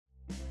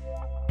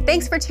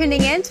Thanks for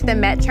tuning in to the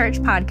Met Church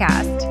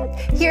podcast.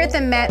 Here at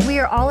the Met, we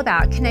are all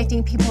about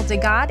connecting people to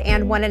God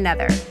and one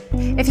another.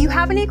 If you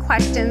have any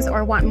questions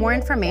or want more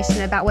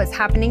information about what's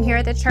happening here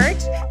at the church,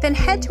 then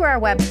head to our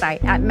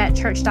website at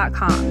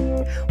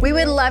metchurch.com. We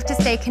would love to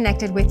stay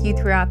connected with you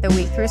throughout the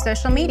week through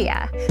social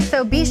media,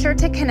 so be sure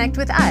to connect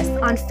with us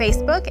on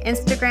Facebook,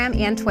 Instagram,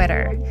 and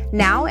Twitter.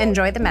 Now,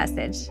 enjoy the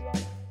message.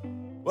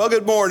 Well,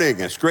 good morning.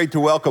 It's great to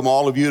welcome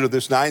all of you to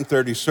this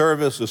 9:30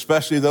 service,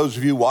 especially those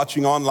of you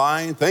watching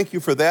online. Thank you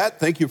for that.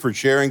 Thank you for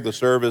sharing the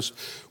service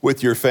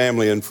with your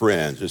family and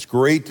friends. It's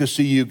great to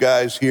see you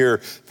guys here.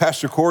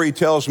 Pastor Corey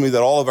tells me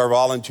that all of our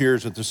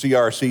volunteers at the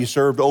CRC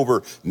served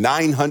over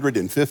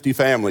 950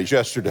 families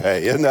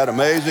yesterday. Isn't that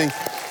amazing?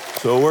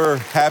 So we're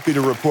happy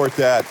to report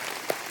that.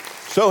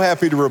 So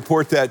happy to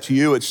report that to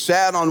you. It's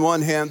sad on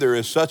one hand, there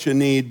is such a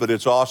need, but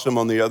it's awesome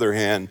on the other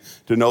hand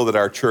to know that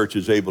our church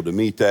is able to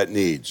meet that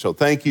need. So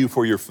thank you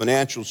for your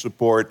financial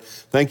support.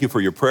 Thank you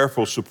for your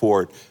prayerful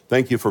support.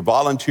 Thank you for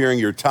volunteering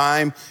your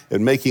time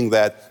and making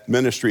that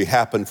ministry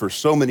happen for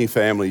so many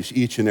families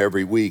each and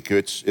every week.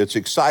 It's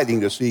exciting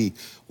to see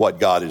what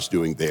God is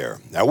doing there.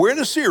 Now, we're in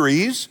a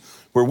series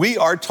where we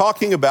are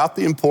talking about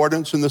the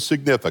importance and the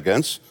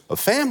significance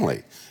of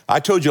family. I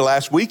told you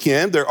last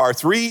weekend there are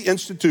three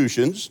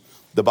institutions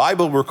the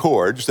Bible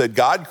records that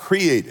God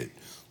created.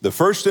 The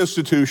first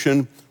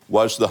institution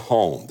was the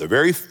home. The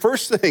very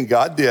first thing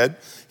God did,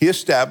 he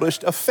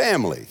established a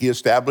family. He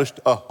established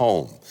a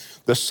home.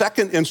 The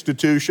second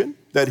institution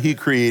that he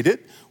created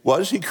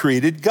was he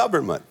created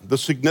government, the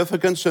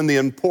significance and the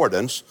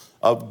importance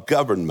of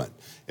government.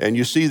 And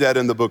you see that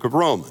in the book of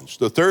Romans.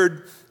 The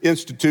third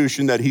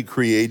institution that he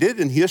created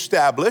and he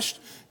established,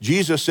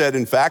 Jesus said,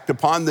 in fact,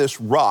 upon this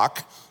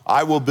rock,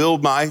 I will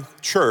build my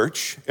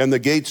church and the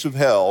gates of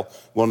hell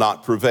will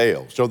not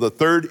prevail. So the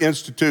third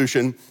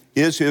institution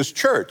is his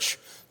church,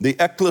 the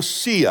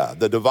ecclesia,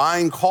 the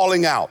divine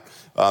calling out,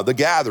 the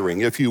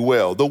gathering, if you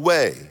will, the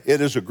way.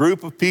 It is a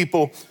group of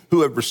people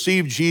who have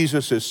received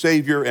Jesus as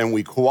Savior, and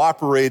we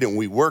cooperate and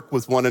we work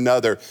with one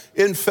another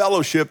in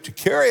fellowship to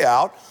carry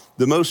out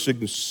the most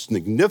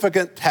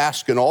significant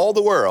task in all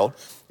the world,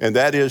 and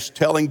that is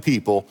telling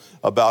people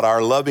about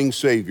our loving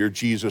Savior,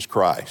 Jesus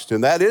Christ.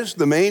 And that is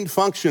the main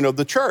function of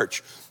the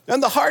church.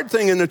 And the hard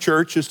thing in the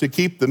church is to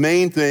keep the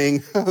main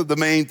thing the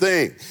main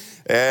thing.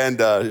 And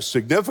it's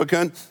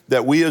significant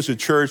that we as a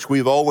church,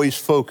 we've always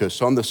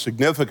focused on the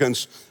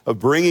significance of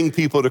bringing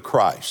people to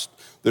Christ.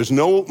 There's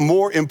no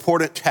more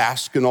important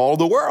task in all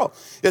the world.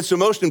 It's the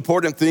most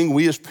important thing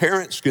we as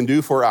parents can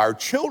do for our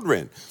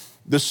children.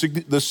 The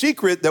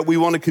secret that we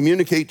want to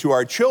communicate to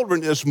our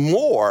children is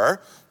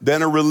more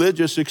than a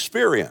religious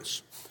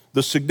experience.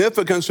 The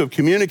significance of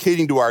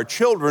communicating to our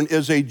children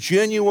is a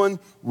genuine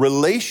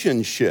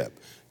relationship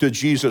to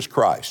Jesus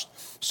Christ,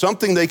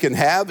 something they can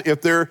have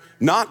if they're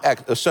not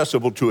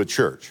accessible to a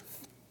church,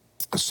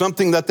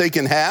 something that they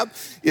can have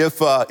if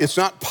it's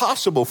not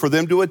possible for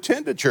them to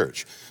attend a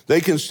church. They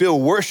can still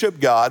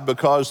worship God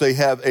because they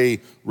have a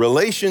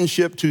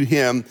relationship to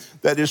Him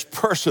that is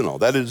personal,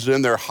 that is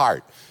in their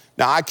heart.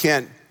 Now, I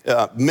can't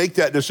make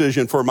that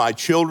decision for my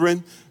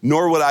children,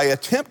 nor would I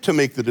attempt to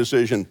make the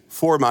decision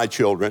for my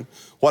children.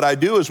 What I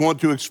do is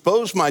want to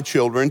expose my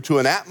children to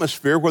an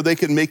atmosphere where they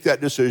can make that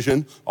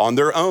decision on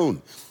their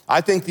own. I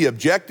think the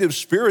objective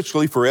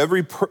spiritually for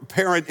every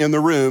parent in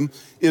the room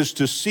is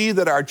to see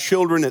that our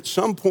children at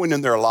some point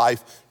in their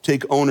life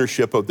take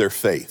ownership of their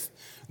faith.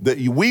 That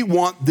we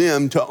want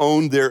them to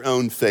own their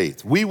own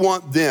faith. We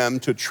want them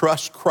to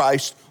trust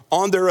Christ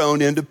on their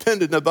own,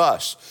 independent of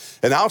us.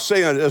 And I'll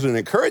say as an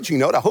encouraging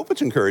note, I hope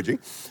it's encouraging,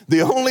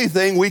 the only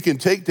thing we can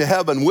take to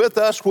heaven with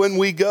us when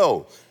we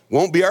go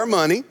won't be our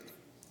money.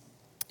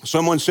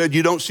 Someone said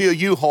you don't see a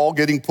U-Haul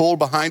getting pulled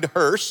behind a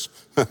hearse.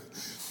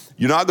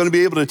 You're not going to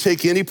be able to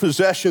take any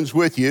possessions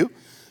with you.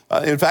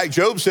 In fact,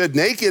 Job said,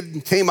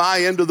 naked came I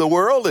into the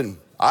world, and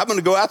I'm going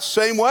to go out the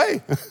same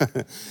way.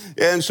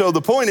 And so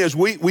the point is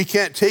we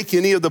can't take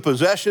any of the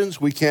possessions.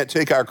 We can't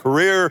take our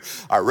career,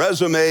 our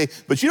resume.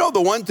 But you know,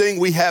 the one thing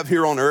we have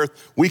here on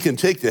earth, we can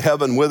take to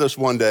heaven with us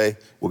one day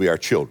will be our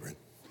children.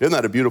 Isn't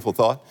that a beautiful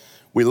thought?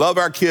 We love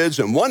our kids,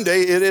 and one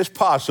day it is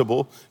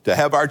possible to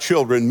have our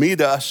children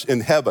meet us in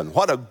heaven.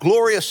 What a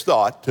glorious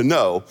thought to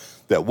know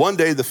that one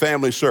day the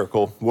family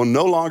circle will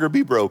no longer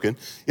be broken.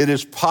 It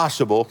is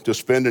possible to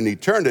spend an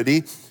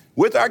eternity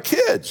with our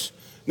kids.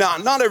 Now,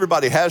 not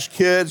everybody has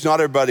kids. Not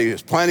everybody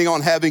is planning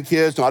on having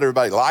kids. Not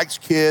everybody likes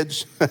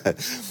kids.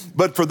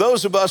 But for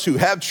those of us who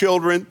have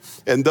children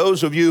and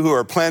those of you who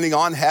are planning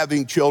on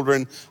having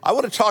children, I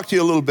want to talk to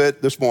you a little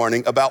bit this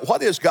morning about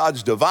what is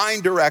God's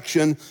divine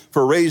direction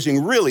for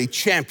raising really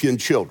champion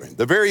children,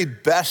 the very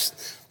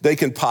best they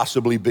can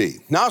possibly be.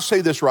 Now, I'll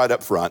say this right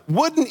up front.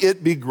 Wouldn't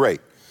it be great?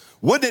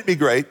 Wouldn't it be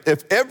great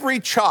if every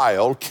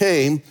child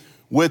came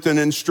with an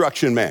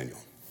instruction manual?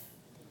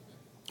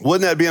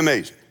 Wouldn't that be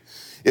amazing?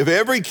 If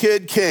every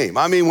kid came,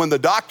 I mean, when the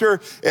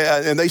doctor,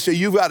 and they say,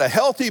 you've got a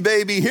healthy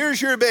baby,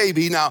 here's your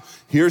baby. Now,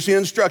 here's the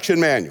instruction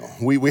manual.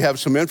 We have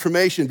some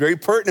information very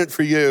pertinent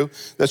for you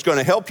that's going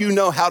to help you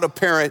know how to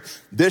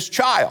parent this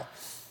child.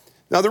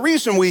 Now, the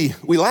reason we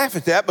laugh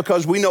at that,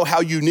 because we know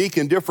how unique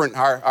and different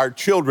our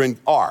children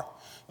are.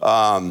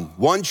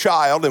 One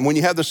child, and when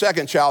you have the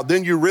second child,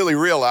 then you really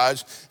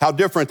realize how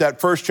different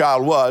that first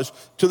child was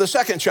to the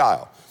second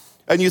child.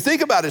 And you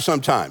think about it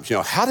sometimes,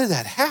 how did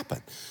that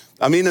happen?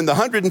 I mean, in the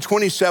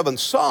 127th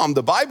Psalm,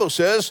 the Bible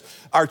says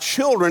our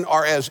children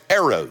are as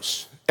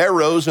arrows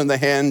in the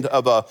hand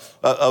of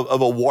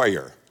a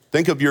warrior.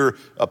 Think of your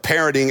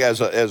parenting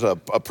as a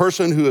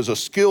person who is a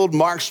skilled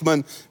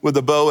marksman with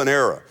a bow and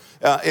arrow.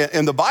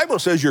 And the Bible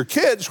says your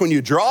kids, when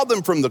you draw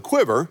them from the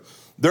quiver,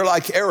 they're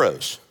like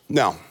arrows.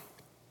 Now,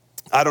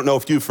 I don't know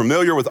if you're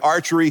familiar with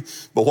archery,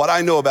 but what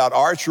I know about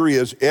archery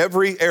is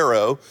every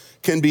arrow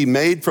can be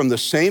made from the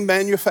same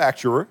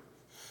manufacturer.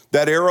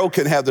 That arrow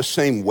can have the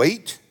same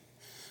weight.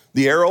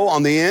 The arrow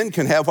on the end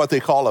can have what they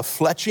call a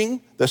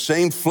fletching, the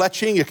same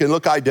fletching. It can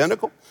look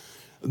identical.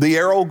 The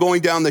arrow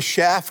going down the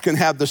shaft can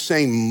have the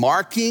same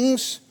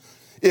markings.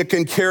 It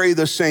can carry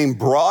the same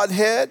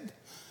broadhead.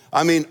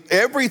 I mean,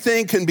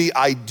 everything can be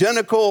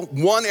identical,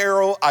 one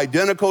arrow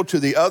identical to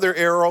the other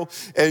arrow,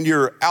 and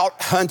you're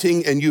out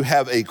hunting and you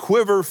have a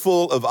quiver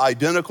full of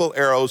identical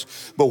arrows.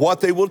 But what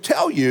they will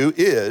tell you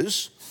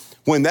is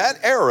when that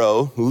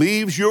arrow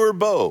leaves your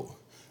bow,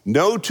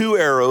 no two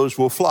arrows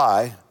will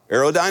fly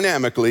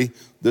aerodynamically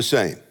the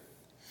same.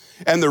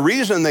 And the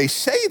reason they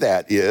say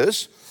that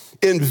is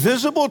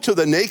invisible to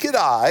the naked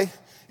eye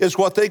is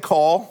what they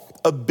call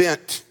a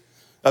bent,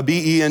 a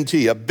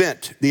B-E-N-T, a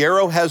bent. The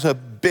arrow has a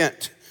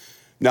bent.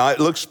 Now,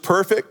 it looks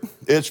perfect.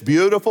 It's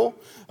beautiful.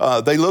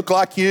 They look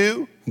like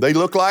you. They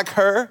look like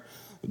her.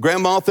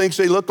 Grandma thinks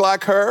they look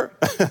like her.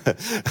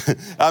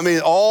 I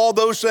mean, all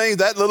those things,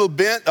 that little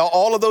bent,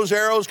 all of those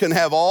arrows can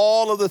have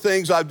all of the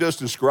things I've just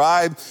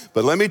described.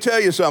 But let me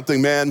tell you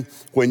something, man.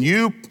 When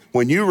you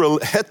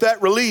hit that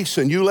release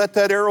and you let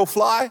that arrow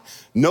fly,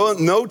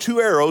 no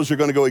two arrows are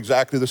going to go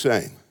exactly the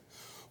same.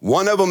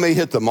 One of them may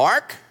hit the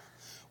mark.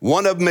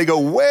 One of them may go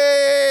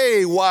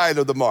way wide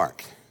of the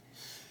mark.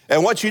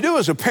 And what you do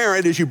as a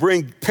parent is you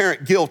bring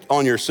parent guilt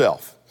on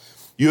yourself.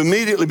 You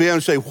immediately begin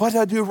to say, what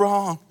did I do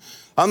wrong?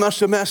 I must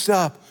have messed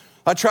up.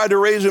 I tried to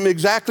raise them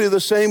exactly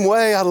the same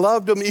way. I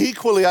loved them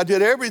equally. I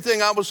did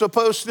everything I was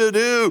supposed to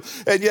do.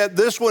 And yet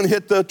this one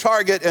hit the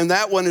target and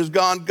that one is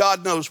gone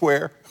God knows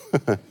where.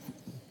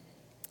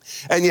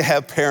 And you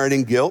have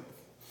parenting guilt.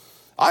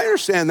 I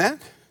understand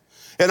that.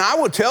 And I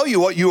will tell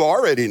you what you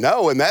already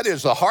know, and that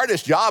is the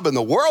hardest job in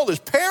the world is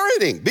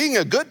parenting, being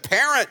a good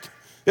parent.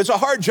 It's a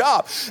hard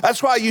job.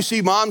 That's why you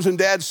see moms and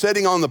dads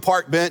sitting on the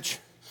park bench,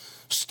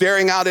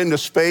 staring out into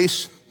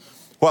space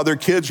while their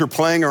kids are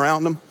playing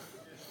around them.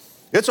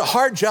 It's a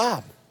hard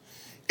job.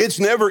 It's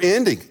never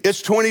ending.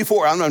 It's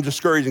 24. I'm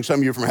discouraging some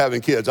of you from having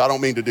kids. I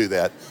don't mean to do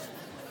that.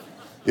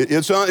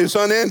 It's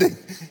unending.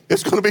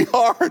 It's going to be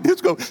hard. I'm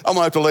going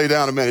to have to lay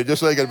down a minute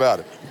just thinking about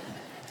it.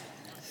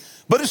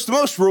 But it's the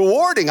most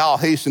rewarding, I'll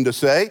hasten to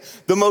say,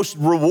 the most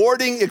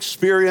rewarding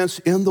experience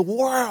in the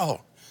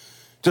world.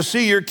 To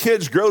see your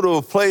kids grow to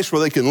a place where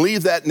they can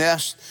leave that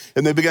nest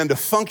and they begin to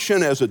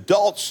function as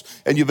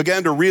adults, and you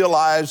begin to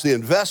realize the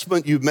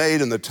investment you've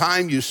made and the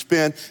time you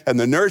spent and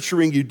the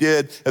nurturing you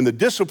did and the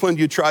discipline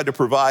you tried to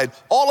provide.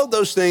 All of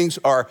those things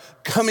are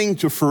coming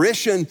to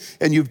fruition,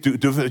 and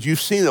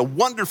you've seen a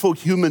wonderful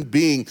human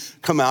being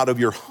come out of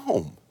your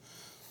home.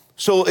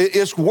 So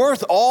it's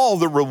worth all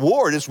the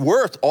reward. It's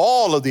worth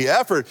all of the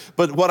effort.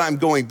 But what I'm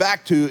going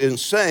back to in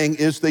saying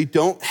is they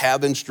don't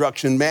have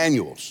instruction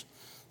manuals.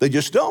 They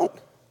just don't.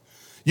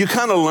 You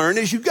kind of learn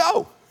as you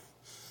go.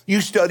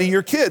 You study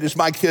your kid. Is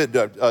my kid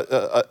an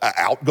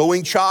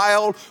outgoing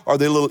child? Are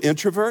they a little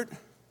introvert?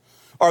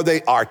 Are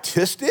they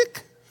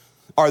artistic?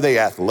 Are they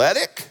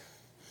athletic?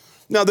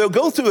 Now, they'll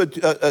go through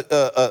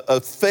a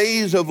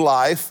phase of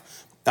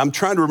life. I'm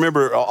trying to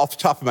remember off the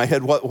top of my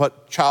head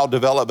what child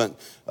development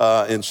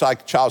and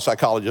child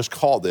psychologists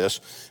call this.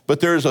 But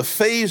there's a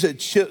phase that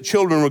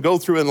children will go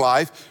through in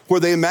life where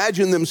they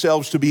imagine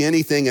themselves to be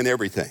anything and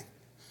everything.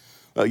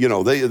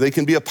 They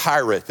can be a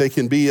pirate. They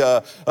can be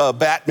a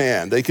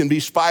Batman. They can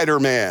be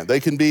Spider-Man. They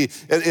can be,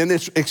 and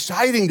it's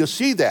exciting to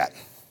see that.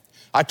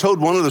 I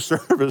told one of the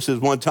services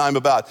one time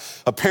about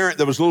a parent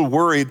that was a little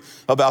worried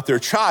about their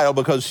child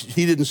because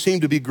he didn't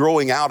seem to be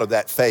growing out of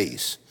that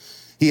phase.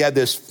 He had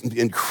this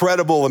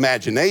incredible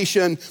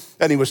imagination,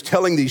 and he was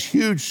telling these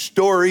huge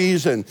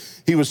stories, and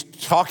he was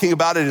talking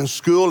about it in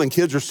school, and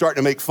kids are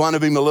starting to make fun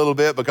of him a little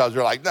bit because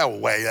they're like, no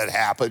way that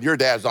happened. Your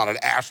dad's not an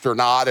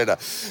astronaut and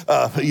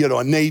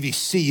a Navy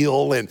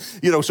SEAL. And,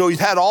 so he's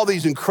had all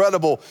these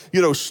incredible,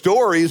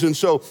 stories. And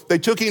so they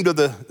took him to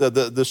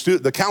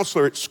the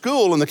counselor at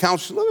school, and the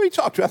counselor, let me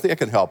talk to you. I think I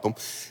can help him.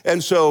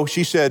 And so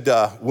she said,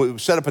 we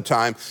set up a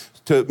time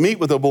to meet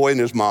with the boy and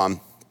his mom.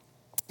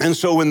 And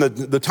so when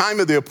the time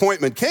of the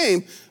appointment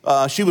came,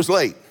 she was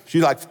late.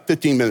 She's like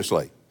 15 minutes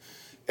late.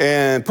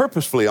 and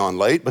purposefully on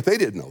late, but they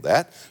didn't know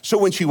that. So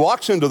when she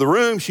walks into the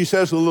room, she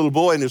says to the little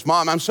boy and his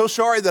mom, I'm so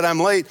sorry that I'm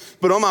late,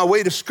 but on my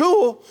way to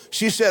school,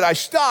 she said, I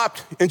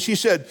stopped, and she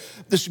said,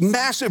 this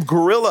massive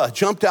gorilla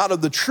jumped out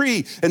of the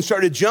tree and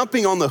started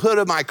jumping on the hood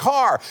of my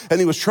car, and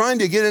he was trying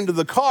to get into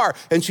the car,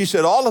 and she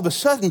said, all of a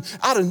sudden,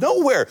 out of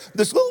nowhere,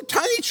 this little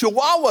tiny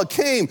chihuahua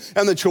came,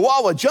 and the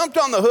chihuahua jumped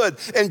on the hood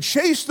and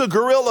chased the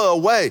gorilla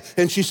away,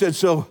 and she said,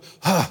 so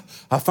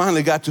I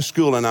finally got to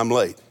school and I'm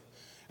late.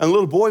 And the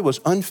little boy was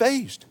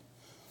unfazed.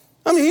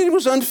 I mean, he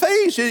was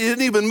unfazed. He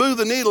didn't even move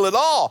the needle at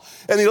all.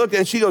 And he looked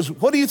and she goes,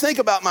 what do you think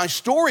about my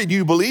story? Do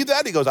you believe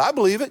that? He goes, I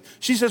believe it.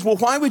 She says, well,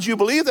 why would you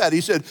believe that?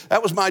 He said,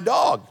 that was my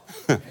dog.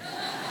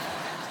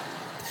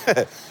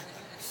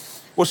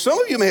 Well,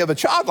 some of you may have a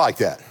child like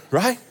that,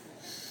 right?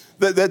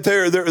 That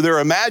they're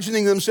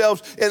imagining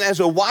themselves. And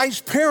as a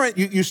wise parent,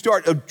 you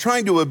start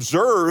trying to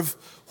observe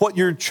what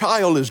your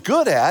child is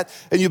good at,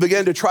 and you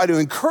begin to try to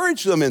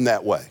encourage them in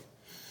that way.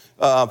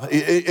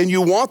 And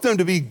you want them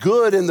to be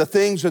good in the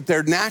things that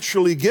they're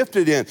naturally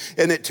gifted in.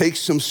 And it takes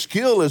some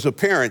skill as a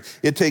parent.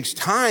 It takes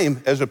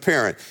time as a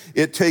parent.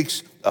 It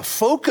takes a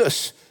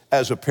focus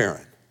as a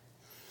parent.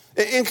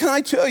 And can I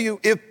tell you,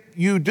 if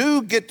you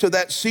do get to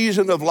that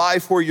season of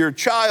life where your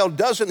child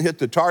doesn't hit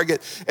the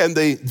target and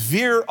they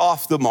veer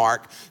off the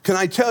mark, can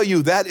I tell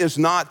you that is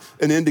not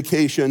an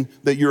indication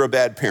that you're a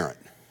bad parent?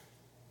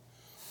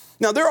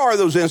 Now, there are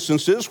those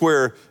instances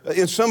where,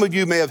 and some of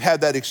you may have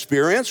had that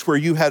experience where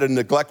you had a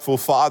neglectful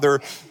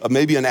father,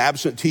 maybe an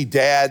absentee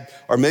dad,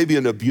 or maybe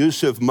an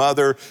abusive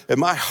mother, and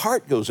my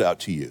heart goes out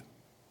to you.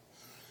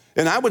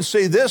 And I would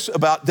say this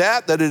about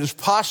that it is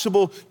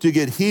possible to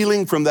get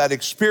healing from that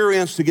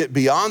experience, to get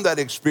beyond that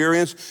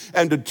experience,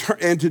 and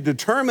to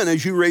determine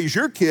as you raise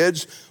your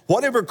kids,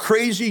 whatever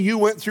crazy you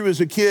went through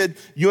as a kid,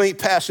 you ain't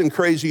passing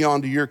crazy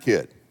on to your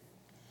kid.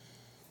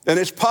 And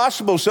it's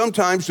possible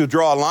sometimes to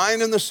draw a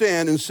line in the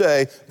sand and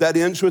say, that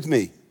ends with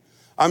me.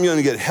 I'm going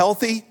to get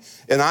healthy,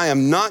 and I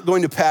am not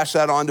going to pass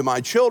that on to my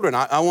children.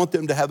 I want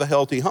them to have a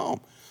healthy home.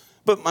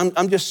 But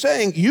I'm just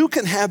saying, you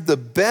can have the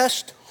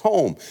best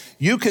home.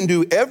 You can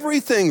do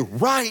everything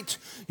right.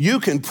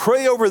 You can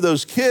pray over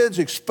those kids,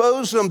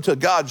 expose them to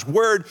God's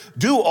word,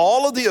 do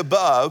all of the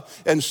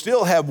above, and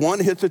still have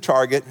one hit the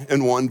target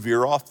and one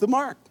veer off the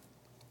mark.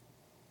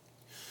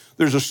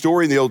 There's a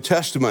story in the Old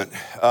Testament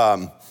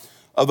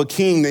of a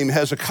king named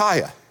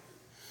Hezekiah.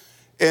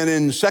 And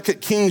in 2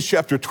 Kings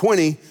chapter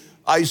 20,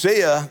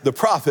 Isaiah, the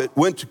prophet,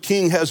 went to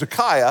King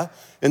Hezekiah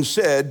and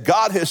said,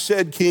 God has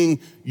said,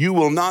 King, you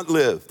will not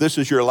live. This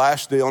is your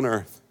last day on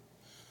earth.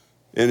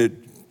 And it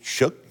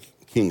shook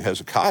King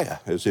Hezekiah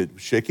as it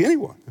would shake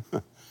anyone.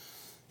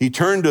 He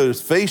turned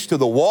his face to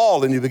the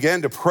wall and he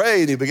began to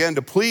pray and he began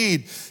to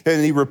plead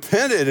and he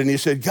repented and he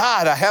said,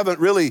 God, I haven't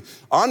really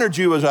honored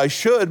you as I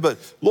should, but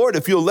Lord,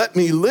 if you'll let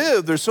me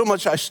live, there's so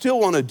much I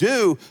still want to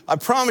do. I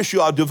promise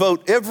you I'll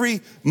devote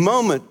every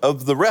moment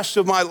of the rest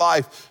of my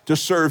life to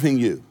serving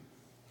you.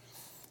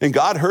 And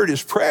God heard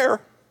his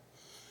prayer.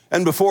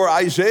 And before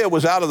Isaiah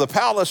was out of the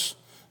palace,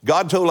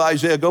 God told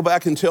Isaiah, go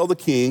back and tell the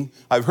king,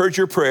 I've heard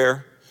your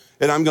prayer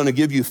and I'm going to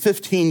give you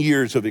 15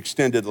 years of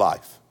extended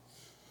life.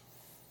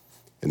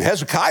 And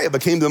Hezekiah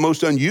became the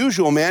most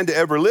unusual man to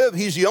ever live.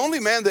 He's the only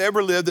man that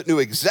ever lived that knew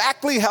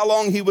exactly how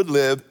long he would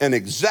live and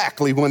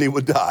exactly when he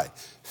would die,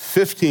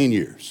 15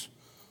 years.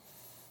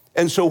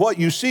 And so what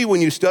you see when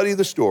you study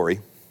the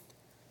story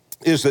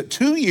is that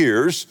 2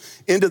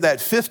 years into that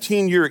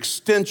 15-year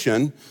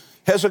extension,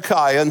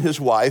 Hezekiah and his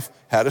wife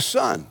had a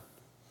son.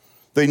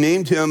 They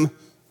named him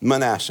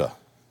Manasseh.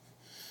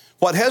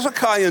 What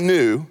Hezekiah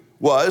knew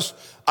was,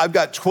 I've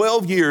got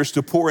 12 years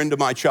to pour into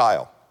my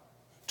child,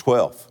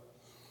 12.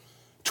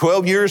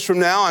 12 years from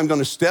now, I'm going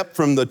to step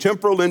from the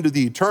temporal into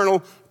the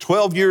eternal.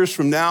 12 years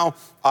from now,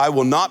 I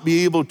will not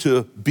be able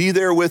to be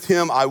there with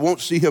him. I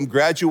won't see him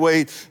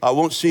graduate. I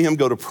won't see him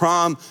go to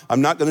prom.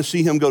 I'm not going to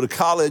see him go to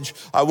college.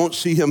 I won't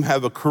see him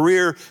have a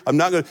career. I'm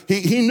not going to.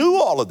 He knew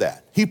all of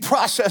that. He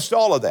processed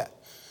all of that.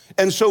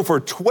 And so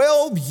for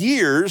 12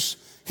 years,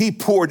 he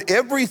poured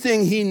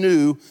everything he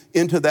knew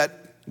into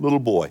that little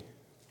boy.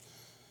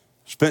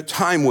 Spent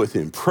time with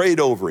him,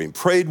 prayed over him,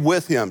 prayed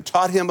with him,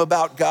 taught him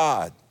about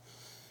God.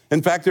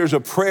 In fact, there's a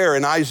prayer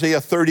in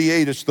Isaiah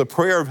 38. It's the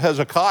prayer of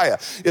Hezekiah.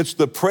 It's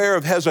the prayer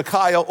of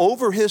Hezekiah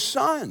over his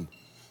son.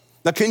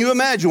 Now, can you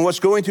imagine what's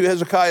going through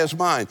Hezekiah's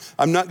mind?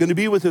 I'm not going to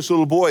be with this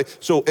little boy,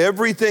 so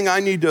everything I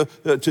need to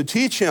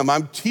teach him,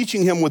 I'm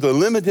teaching him with a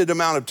limited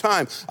amount of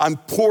time. I'm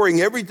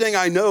pouring everything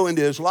I know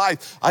into his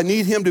life. I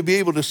need him to be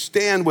able to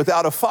stand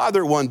without a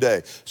father one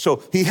day.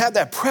 So he had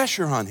that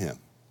pressure on him.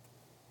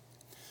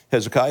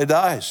 Hezekiah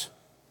dies.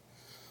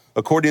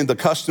 According to the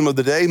custom of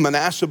the day,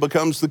 Manasseh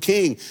becomes the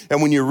king.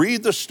 And when you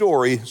read the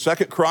story,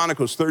 2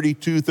 Chronicles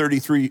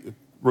 32:33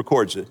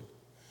 records it.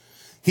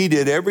 He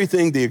did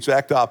everything the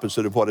exact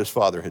opposite of what his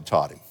father had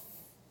taught him.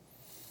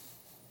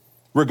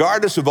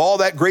 Regardless of all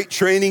that great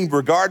training,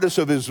 regardless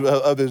of his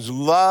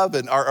love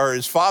or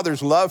his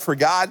father's love for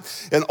God,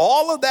 and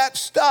all of that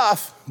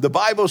stuff, the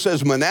Bible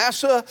says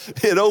Manasseh,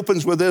 it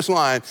opens with this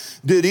line,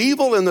 did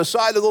evil in the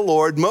sight of the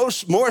Lord, more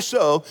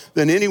so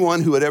than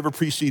anyone who had ever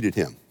preceded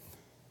him.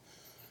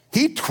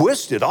 He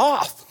twisted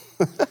off.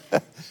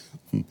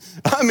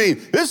 I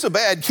mean, this is a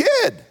bad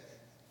kid.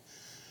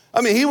 I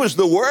mean, he was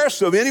the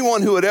worst of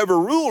anyone who had ever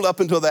ruled up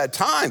until that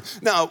time.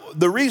 Now,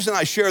 the reason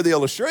I share the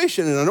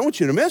illustration, and I don't want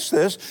you to miss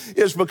this,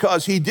 is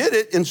because he did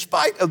it in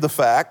spite of the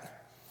fact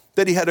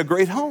that he had a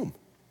great home.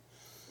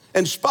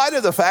 In spite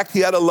of the fact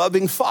he had a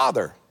loving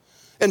father.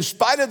 In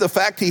spite of the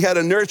fact he had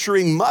a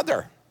nurturing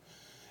mother.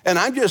 And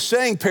I'm just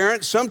saying,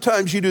 parents,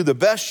 sometimes you do the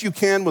best you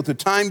can with the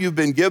time you've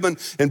been given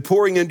and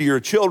pouring into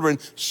your children.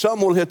 Some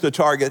will hit the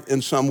target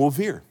and some will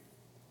veer.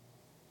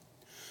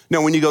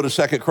 Now, when you go to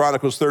 2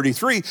 Chronicles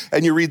 33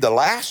 and you read the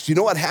last, you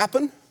know what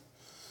happened?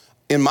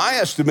 In my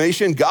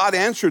estimation, God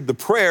answered the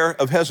prayer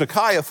of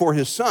Hezekiah for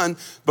his son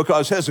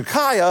because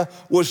Hezekiah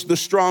was the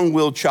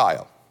strong-willed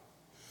child.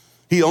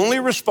 He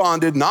only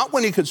responded not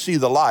when he could see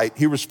the light,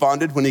 he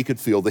responded when he could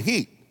feel the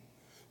heat.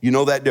 You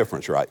know that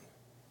difference, right?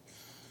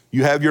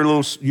 You have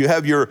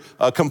your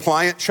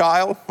compliant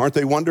child, aren't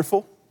they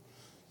wonderful?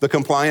 The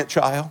compliant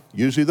child,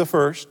 usually the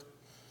first.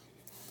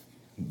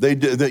 You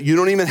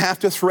don't even have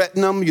to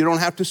threaten them. You don't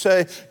have to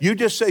say, you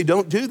just say,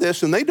 don't do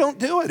this, and they don't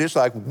do it. It's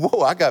like,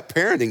 whoa, I got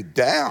parenting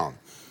down.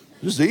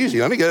 This is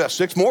easy. Let me get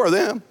 6 more of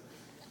them.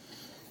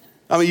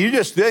 I mean, you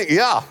just think,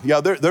 yeah,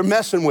 they're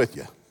messing with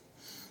you.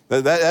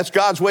 That's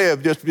God's way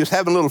of just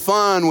having a little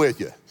fun with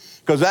you.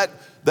 Because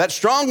that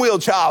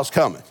strong-willed child's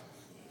coming.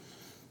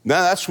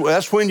 Now,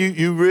 that's when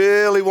you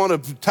really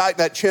want to tighten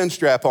that chin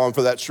strap on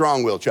for that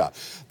strong-willed child.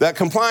 That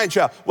compliant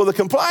child, well, the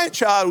compliant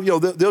child,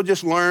 they'll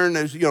just learn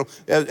as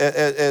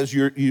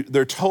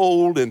they're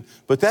told.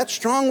 But that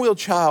strong-willed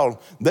child,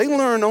 they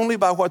learn only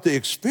by what they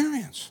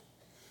experience.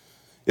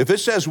 If it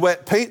says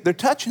wet paint, they're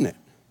touching it.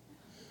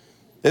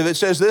 If it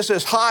says this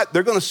is hot,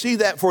 they're going to see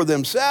that for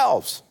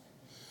themselves.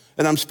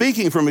 And I'm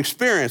speaking from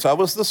experience. I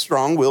was the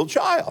strong-willed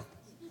child.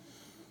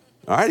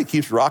 All right, he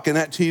keeps rocking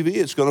that TV.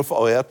 It's going to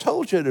fall. Yeah, I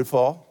told you it'd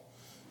fall,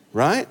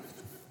 right?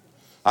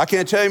 I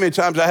can't tell you how many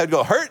times I had to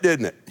go, hurt,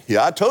 didn't it?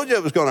 Yeah, I told you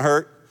it was going to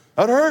hurt.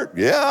 It hurt,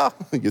 yeah.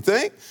 You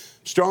think?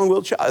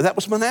 Strong-willed child. That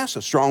was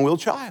Manasseh, strong-willed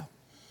child.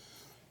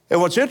 And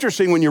what's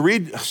interesting, when you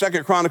read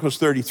 2 Chronicles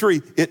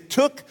 33, it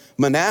took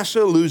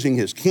Manasseh losing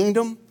his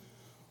kingdom,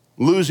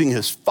 losing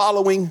his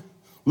following,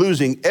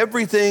 losing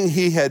everything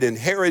he had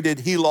inherited.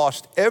 He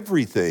lost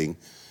everything.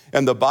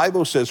 And the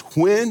Bible says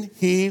when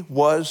he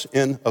was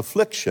in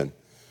affliction,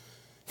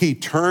 he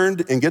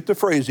turned, and get the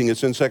phrasing,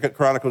 it's in 2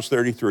 Chronicles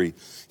 33.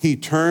 He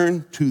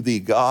turned to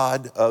the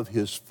God of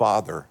his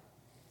father.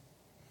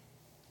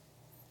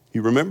 He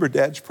remembered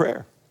Dad's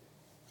prayer.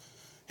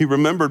 He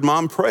remembered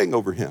Mom praying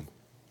over him.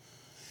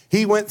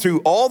 He went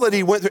through all that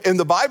he went through. And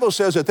the Bible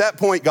says at that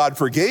point, God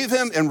forgave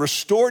him and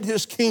restored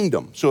his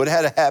kingdom. So it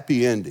had a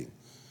happy ending.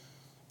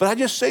 But I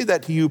just say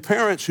that to you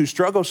parents who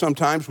struggle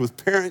sometimes with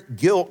parent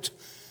guilt.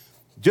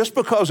 Just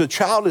because a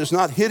child is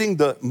not hitting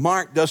the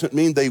mark doesn't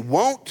mean they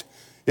won't.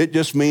 It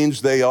just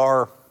means they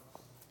are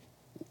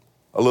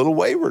a little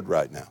wayward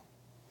right now.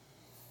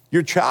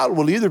 Your child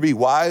will either be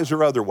wise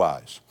or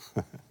otherwise.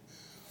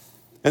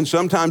 And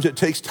sometimes it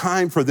takes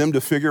time for them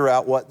to figure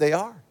out what they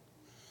are.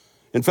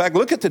 In fact,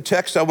 look at the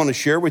text I want to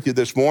share with you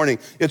this morning.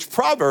 It's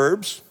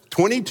Proverbs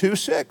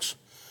 22:6.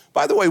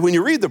 By the way, when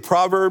you read the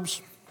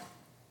Proverbs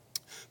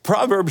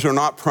are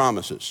not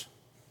promises.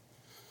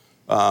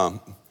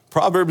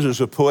 Proverbs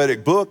is a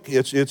poetic book.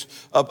 It's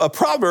a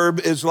proverb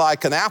is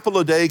like an apple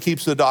a day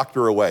keeps the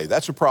doctor away.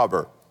 That's a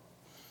proverb.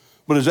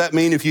 But does that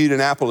mean if you eat an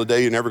apple a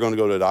day, you're never going to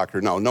go to the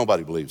doctor? No,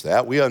 nobody believes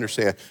that. We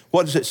understand.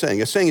 What is it saying?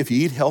 It's saying if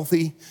you eat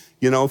healthy,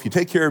 if you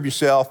take care of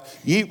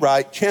yourself, you eat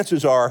right,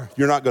 chances are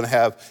you're not going to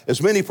have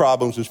as many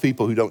problems as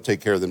people who don't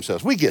take care of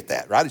themselves. We get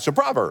that, right? It's a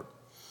proverb.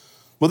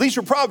 Well, these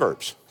are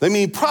proverbs. They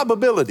mean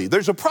probability.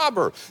 There's a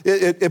proverb.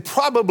 It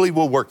probably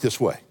will work this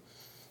way.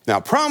 Now,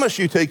 a promise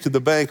you take to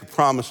the bank, a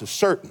promise is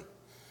certain.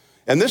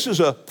 And this is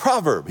a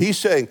proverb. He's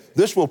saying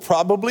this will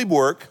probably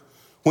work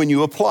when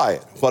you apply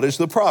it. What is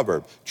the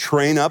proverb?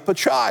 Train up a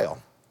child.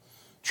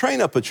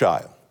 Train up a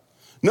child.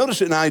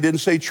 Notice it now, he didn't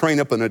say train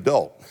up an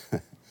adult.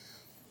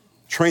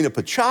 Train up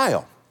a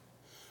child.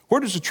 Where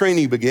does the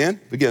training begin?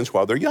 It begins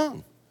while they're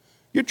young.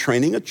 You're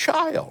training a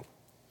child.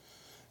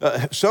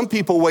 Some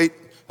people wait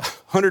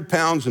 100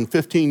 pounds and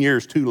 15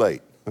 years too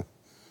late.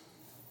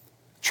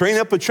 Train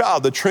up a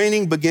child. The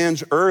training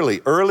begins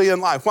early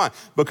in life. Why?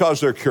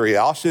 Because their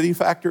curiosity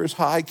factor is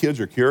high. Kids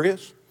are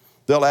curious.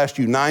 They'll ask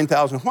you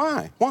 9,000,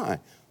 why?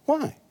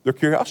 Their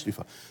curiosity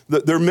factor.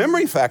 Their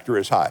memory factor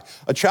is high.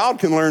 A child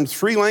can learn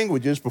 3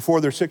 languages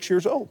before they're 6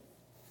 years old.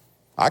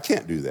 I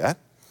can't do that.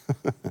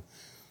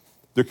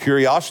 Their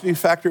curiosity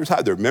factor is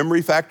high. Their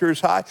memory factor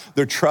is high.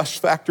 Their trust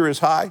factor is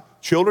high.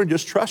 Children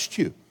just trust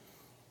you.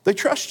 They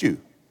trust you.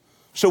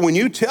 So when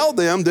you tell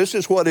them this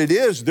is what it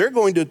is, they're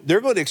going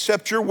to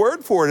accept your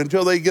word for it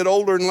until they get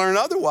older and learn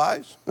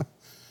otherwise.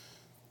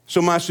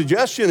 So my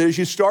suggestion is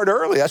you start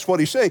early. That's what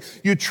he's saying.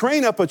 You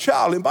train up a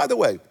child. And by the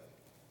way,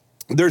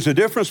 there's a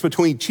difference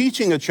between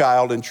teaching a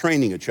child and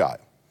training a child.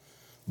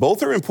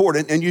 Both are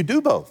important, and you do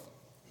both.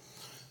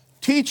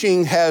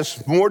 Teaching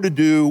has more to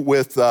do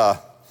with,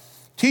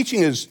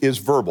 teaching is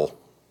verbal.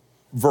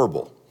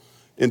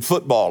 In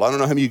football, I don't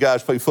know how many of you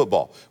guys play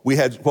football. We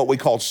had what we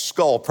called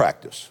skull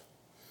practice.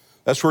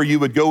 That's where you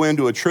would go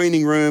into a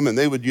training room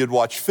and you'd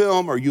watch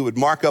film, or you would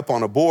mark up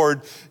on a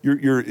board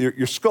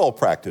your skull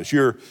practice,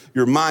 your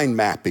mind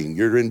mapping,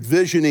 you're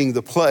envisioning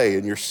the play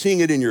and you're seeing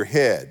it in your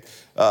head.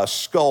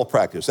 Skull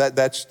practice,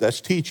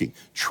 that's teaching.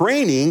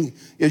 Training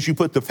is you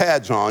put the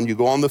pads on, you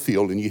go on the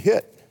field and you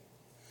hit.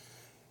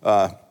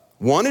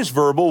 One is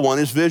verbal, one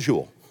is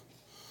visual.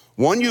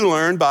 One you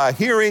learn by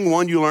hearing,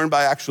 one you learn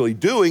by actually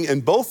doing,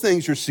 and both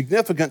things are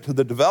significant to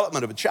the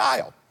development of a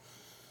child.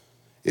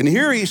 And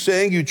here he's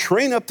saying you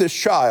train up this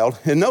child,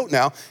 and note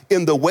now,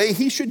 in the way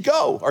he should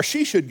go or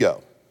she should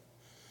go.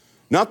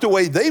 Not the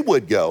way they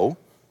would go,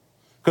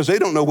 because they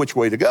don't know which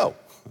way to go.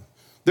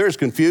 They're as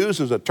confused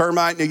as a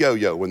termite and a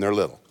yo-yo when they're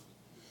little.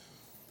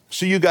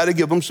 So you got to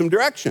give them some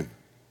direction.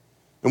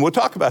 And we'll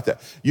talk about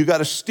that. You got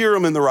to steer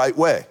them in the right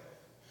way.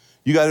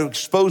 You got to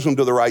expose them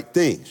to the right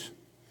things.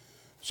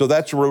 So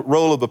that's the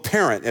role of a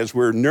parent as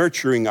we're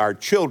nurturing our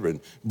children.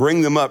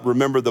 Bring them up,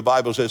 remember the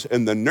Bible says,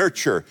 in the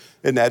nurture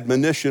and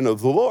admonition of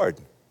the Lord.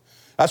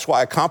 That's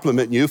why I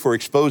compliment you for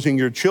exposing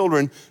your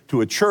children to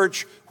a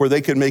church where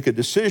they can make a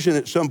decision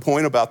at some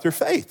point about their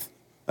faith.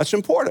 That's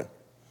important.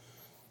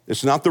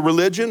 It's not the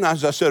religion,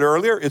 as I said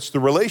earlier, it's the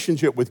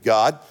relationship with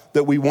God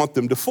that we want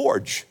them to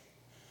forge.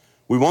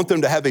 We want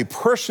them to have a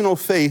personal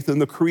faith in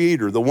the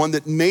Creator, the one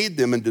that made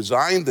them and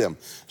designed them,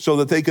 so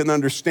that they can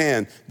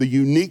understand the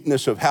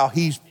uniqueness of how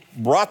He's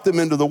brought them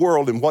into the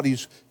world and what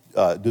He's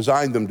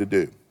designed them to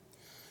do.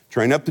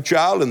 Train up the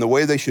child in the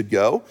way they should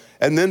go,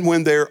 and then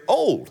when they're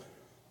old,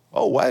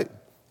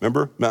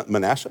 remember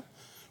Manasseh?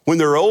 When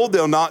they're old,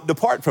 they'll not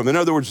depart from it. In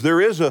other words,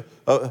 there is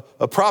a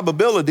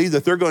probability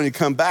that they're going to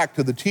come back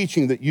to the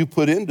teaching that you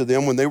put into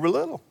them when they were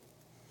little.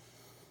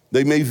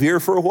 They may veer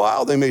for a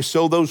while, they may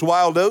sow those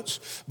wild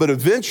oats, but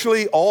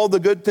eventually all the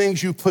good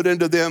things you put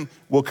into them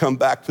will come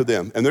back to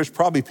them. And there's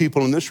probably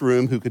people in this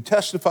room who could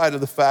testify to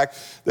the fact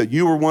that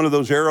you were one of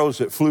those arrows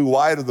that flew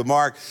wide of the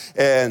mark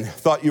and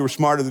thought you were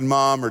smarter than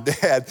mom or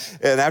dad.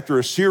 And after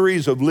a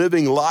series of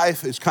living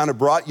life, it's kind of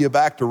brought you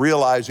back to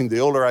realizing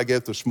the older I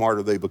get, the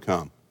smarter they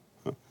become.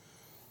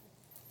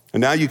 And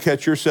now you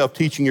catch yourself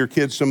teaching your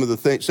kids some of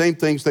the same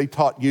things they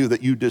taught you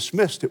that you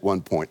dismissed at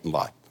one point in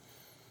life.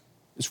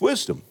 It's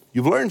wisdom.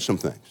 You've learned some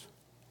things.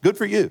 Good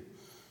for you.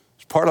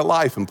 It's part of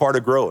life and part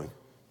of growing.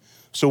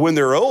 So when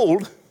they're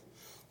old,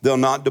 they'll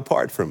not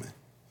depart from it.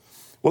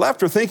 Well,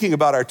 after thinking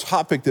about our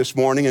topic this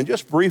morning, and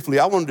just briefly,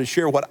 I wanted to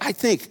share what I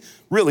think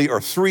really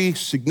are three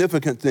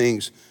significant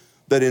things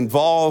that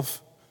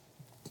involve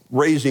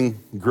raising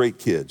great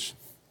kids.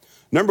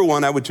 Number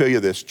one, I would tell you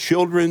this: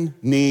 children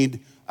need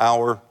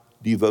our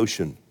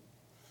devotion.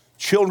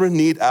 Children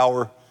need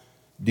our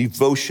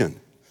devotion.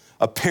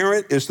 A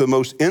parent is the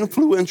most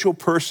influential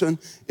person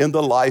in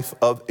the life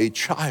of a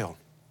child.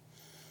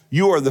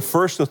 You are the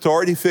first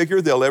authority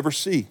figure they'll ever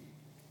see.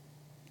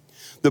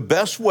 The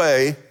best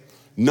way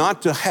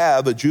not to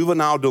have a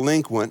juvenile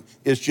delinquent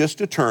is just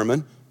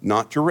determine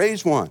not to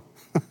raise one.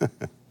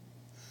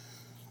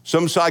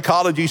 Some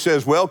psychology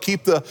says, well,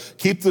 keep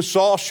the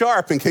saw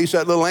sharp in case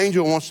that little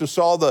angel wants to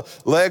saw the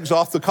legs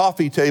off the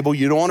coffee table.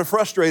 You don't want to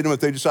frustrate them if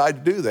they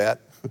decide to do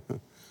that.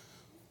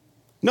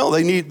 No,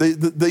 they need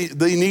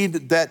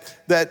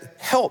that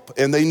help,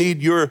 and they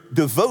need your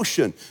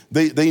devotion.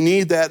 They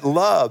need that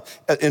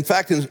love. In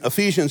fact, in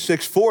Ephesians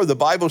 6:4, the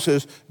Bible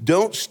says,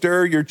 don't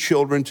stir your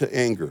children to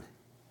anger.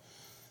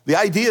 The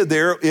idea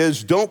there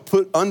is don't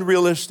put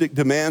unrealistic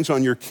demands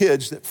on your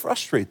kids that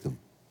frustrate them.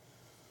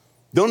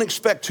 Don't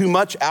expect too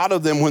much out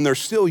of them when they're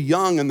still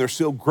young and they're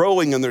still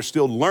growing and they're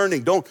still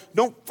learning.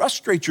 Don't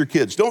frustrate your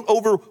kids. Don't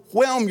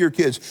overwhelm your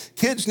kids.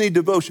 Kids need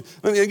devotion.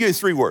 Let me give you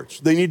three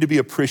words. They need to be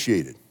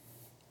appreciated.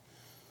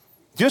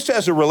 Just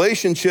as a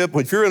relationship,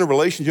 if you're in a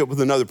relationship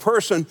with another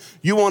person,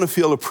 you want to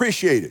feel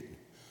appreciated.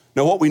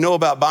 Now, what we know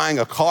about buying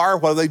a car,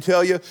 what do they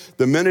tell you?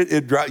 The minute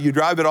you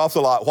drive it off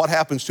the lot, what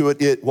happens to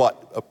it? It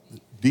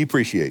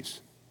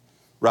depreciates.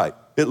 Right.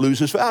 It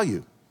loses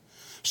value.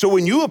 So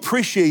when you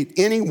appreciate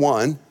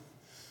anyone,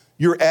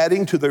 you're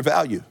adding to their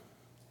value.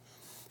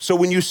 So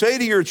when you say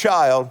to your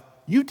child,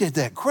 you did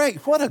that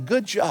great, what a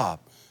good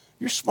job,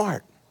 you're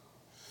smart.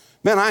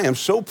 Man, I am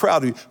so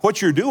proud of you.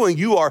 What you're doing,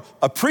 you are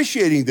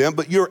appreciating them,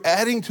 but you're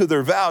adding to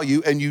their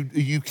value, and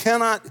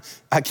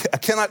I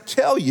cannot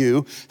tell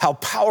you how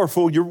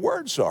powerful your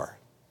words are.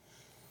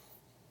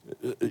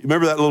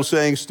 Remember that little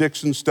saying,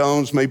 sticks and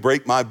stones may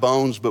break my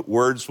bones, but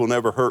words will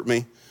never hurt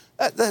me?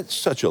 That's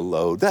such a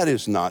load. That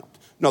is not,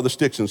 no, the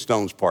sticks and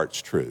stones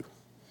part's true.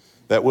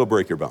 That will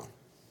break your bone.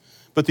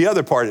 But the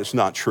other part is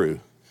not true,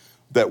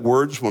 that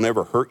words will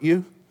never hurt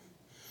you.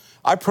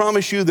 I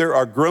promise you there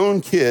are grown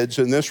kids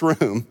in this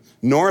room,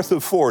 north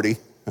of 40,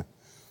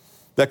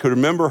 that could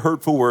remember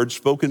hurtful words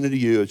spoken to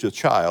you as a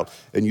child,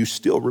 and you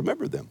still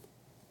remember them.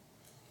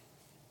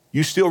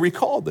 You still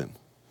recall them.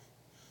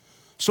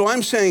 So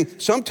I'm saying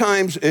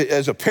sometimes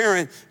as a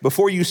parent,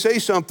 before you say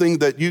something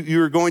that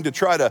you're going to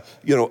try to,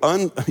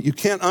 you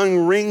can't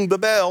unring the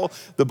bell.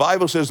 The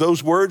Bible says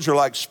those words are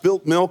like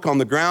spilt milk on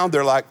the ground.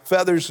 They're like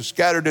feathers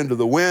scattered into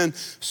the wind.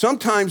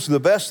 Sometimes the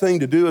best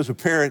thing to do as a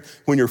parent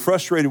when you're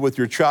frustrated with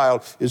your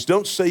child is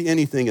don't say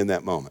anything in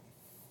that moment.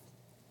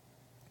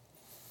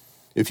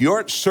 If you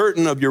aren't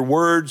certain of your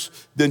words,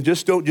 then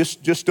just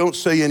don't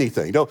say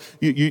anything.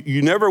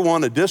 You never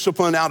want to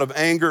discipline out of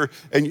anger,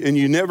 and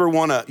you never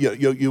want to,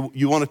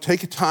 you want to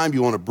take a time,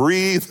 you want to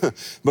breathe,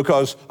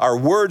 because our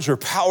words are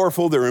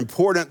powerful, they're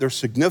important, they're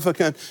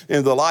significant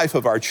in the life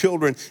of our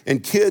children,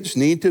 and kids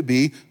need to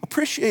be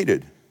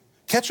appreciated.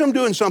 Catch them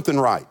doing something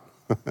right.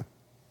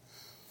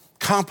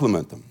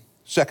 Compliment them.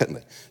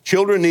 Secondly,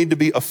 children need to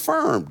be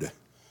affirmed.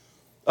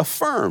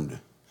 Affirmed.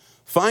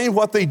 Find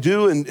what they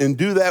do and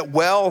do that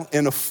well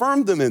and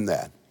affirm them in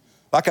that.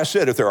 Like I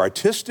said, if they're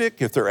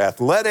artistic, if they're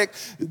athletic,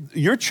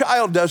 your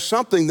child does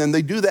something, then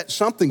they do that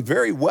something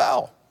very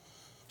well.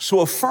 So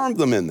affirm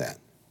them in that.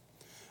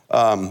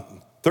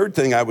 Third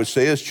thing I would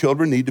say is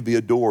children need to be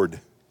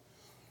adored.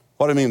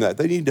 What do I mean by that?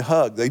 They need to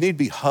hug. They need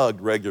to be hugged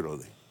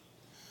regularly.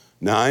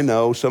 Now, I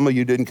know some of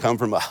you didn't come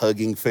from a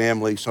hugging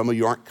family. Some of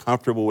you aren't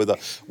comfortable with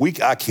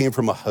I came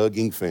from a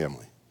hugging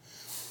family.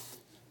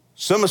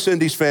 Some of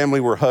Cindy's family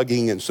were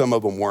hugging and some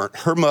of them weren't.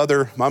 Her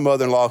mother, my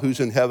mother-in-law, who's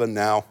in heaven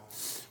now,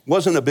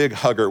 wasn't a big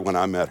hugger when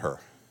I met her,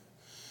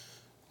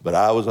 but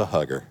I was a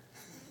hugger.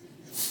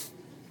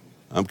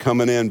 I'm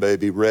coming in,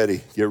 baby,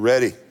 ready. Get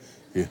ready.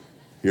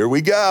 Here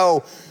we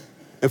go.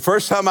 The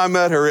first time I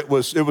met her, it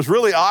was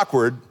really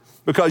awkward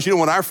because,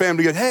 when our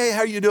family goes, hey,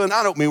 how you doing?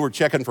 I don't mean we're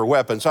checking for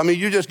weapons. I mean,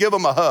 you just give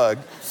them a hug.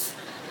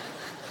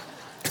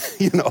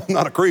 I'm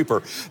not a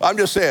creeper. I'm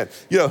just saying,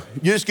 you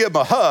just give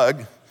them a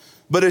hug.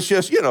 But it's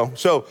just,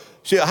 so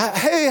she,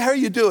 hey, how are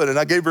you doing? And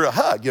I gave her a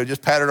hug,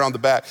 just patted her on the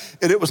back.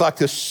 And it was like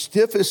the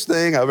stiffest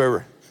thing I've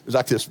ever, it was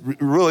like this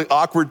really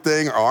awkward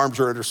thing. Her arms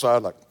are at her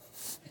side, like,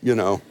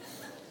 So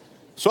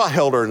I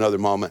held her another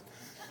moment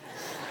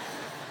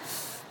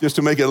just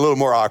to make it a little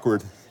more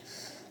awkward.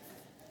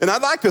 And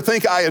I'd like to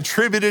think I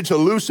attributed to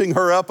loosening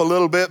her up a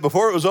little bit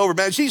before it was over.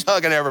 Man, she's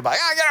hugging everybody.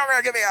 Get over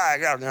here, give me a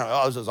hug.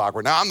 Oh, this is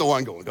awkward. Now I'm the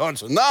one going,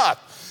 it's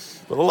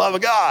enough for the love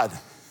of God.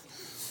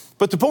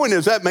 But the point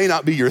is that may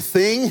not be your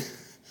thing,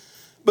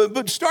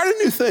 but start a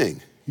new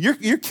thing.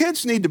 Your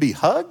kids need to be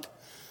hugged.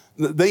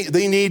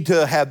 They need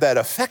to have that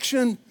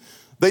affection.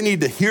 They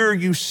need to hear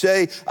you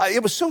say,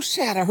 it was so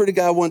sad. I heard a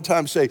guy one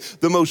time say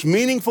the most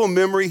meaningful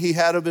memory he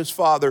had of his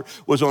father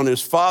was on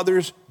his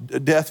father's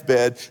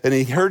deathbed, and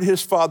he heard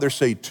his father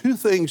say two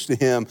things to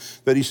him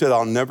that he said,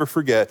 I'll never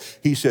forget.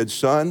 He said,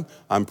 son,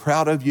 I'm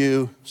proud of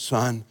you.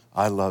 Son,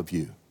 I love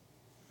you.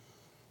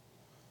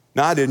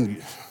 Now, I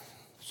didn't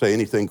say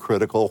anything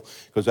critical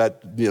because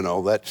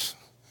that's,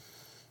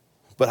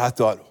 but I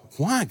thought,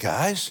 why,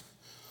 guys?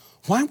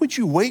 Why would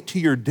you wait to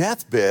your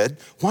deathbed?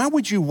 Why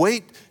would you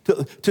wait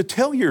to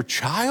tell your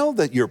child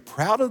that you're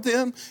proud of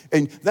them?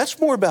 And that's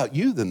more about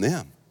you than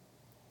them.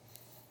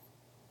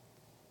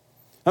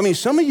 I mean,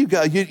 some of you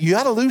guys, you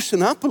got to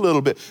loosen up a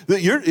little bit.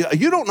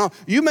 You don't know,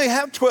 you may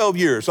have 12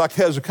 years like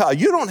Hezekiah.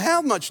 You don't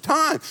have much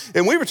time.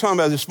 And we were talking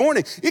about this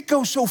morning, it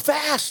goes so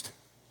fast.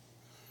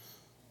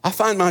 I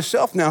find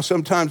myself now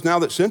sometimes, now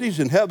that Cindy's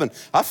in heaven,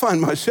 I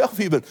find myself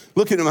even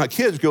looking at my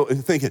kids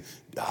and thinking,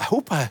 I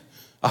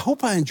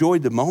hope I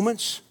enjoyed the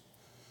moments.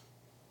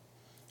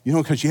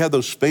 Because you have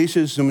those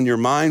spaces in your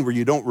mind where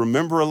you don't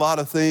remember a lot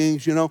of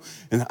things, and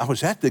I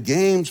was at the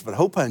games, but I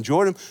hope I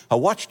enjoyed them. I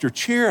watched her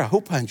cheer. I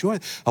hope I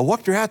enjoyed it. I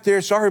walked her out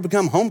there, saw her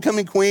become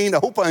homecoming queen. I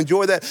hope I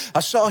enjoyed that. I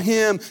saw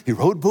him. He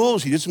rode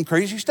bulls. He did some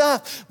crazy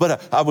stuff,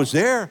 but I was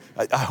there.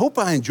 I hope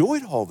I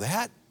enjoyed all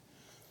that.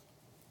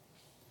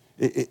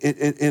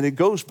 And it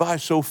goes by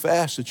so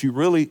fast that you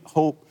really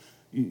hope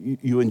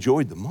you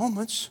enjoyed the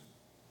moments.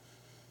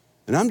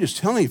 And I'm just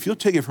telling you, if you'll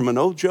take it from an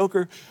old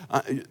joker,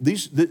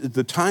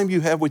 the time you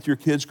have with your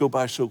kids go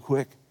by so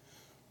quick.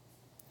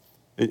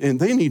 And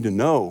they need to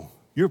know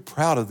you're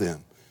proud of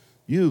them.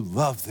 You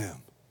love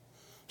them.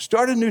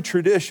 Start a new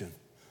tradition.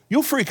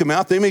 You'll freak them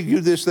out. They may do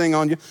this thing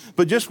on you.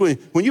 But just when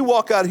you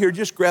walk out of here,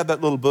 just grab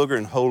that little booger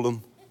and hold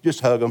them.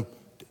 Just hug them.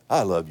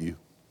 I love you.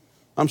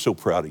 I'm so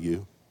proud of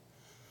you.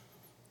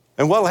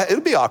 And it'll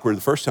be awkward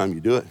the first time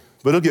you do it,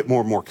 but it'll get more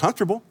and more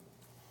comfortable.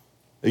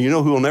 And you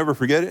know who will never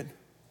forget it?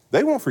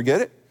 They won't forget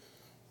it.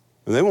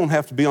 And they won't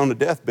have to be on the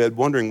deathbed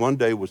wondering one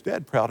day, was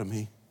Dad proud of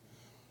me?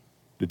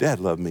 Did Dad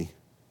love me?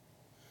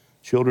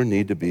 Children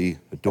need to be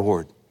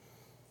adored.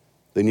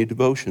 They need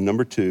devotion.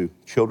 Number 2,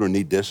 children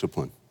need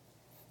discipline.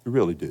 They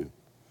really do.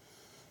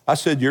 I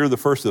said you're the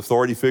first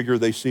authority figure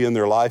they see in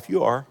their life.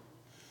 You are.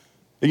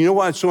 And you know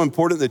why it's so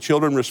important that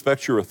children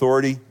respect your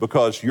authority?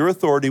 Because your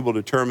authority will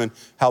determine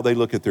how they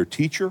look at their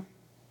teacher.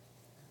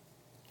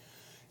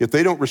 If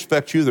they don't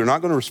respect you, they're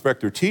not going to respect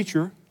their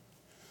teacher.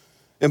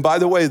 And by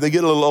the way, they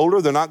get a little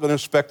older, they're not going to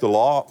respect the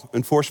law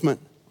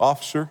enforcement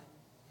officer.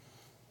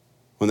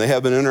 When they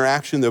have an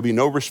interaction, there'll be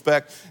no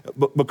respect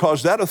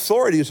because that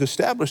authority is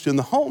established in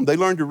the home. They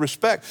learn to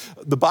respect.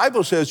 The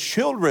Bible says,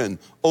 children,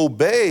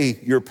 obey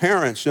your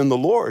parents in the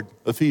Lord,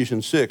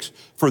 Ephesians 6,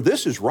 for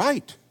this is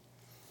right.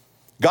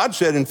 God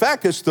said, in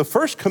fact, it's the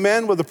first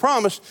command with a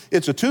promise.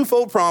 It's a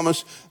twofold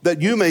promise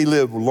that you may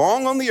live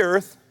long on the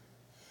earth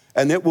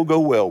and it will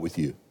go well with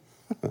you.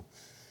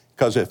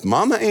 Because if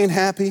mama ain't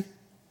happy,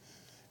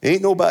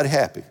 ain't nobody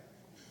happy.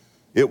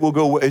 It will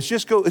go,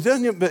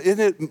 isn't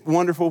it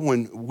wonderful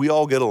when we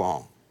all get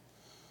along?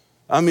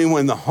 I mean,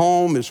 when the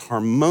home is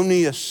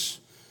harmonious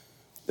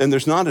and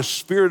there's not a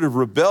spirit of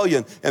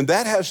rebellion, and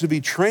that has to be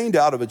trained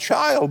out of a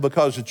child,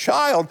 because a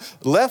child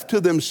left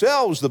to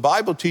themselves, the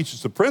Bible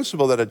teaches the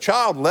principle that a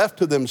child left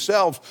to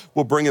themselves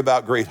will bring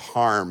about great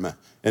harm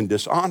and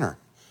dishonor.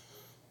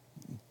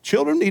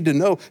 Children need to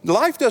know,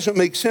 life doesn't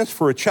make sense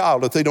for a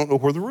child if they don't know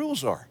where the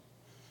rules are.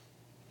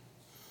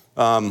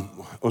 I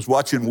was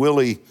watching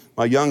Willie,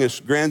 my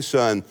youngest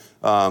grandson.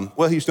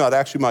 Well, he's not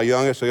actually my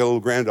youngest. I got a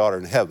little granddaughter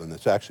in heaven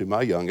that's actually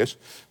my youngest,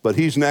 but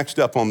he's next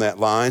up on that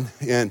line.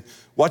 And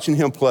watching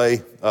him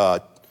play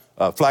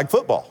flag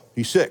football.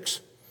 He's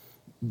 6.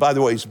 By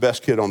the way, he's the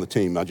best kid on the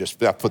team. I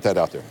put that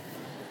out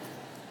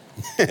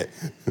there.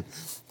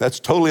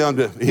 That's totally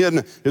he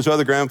and his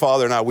other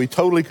grandfather and I, we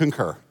totally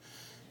concur.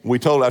 I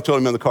told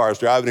him in the car, I was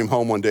driving him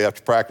home one day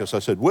after practice. I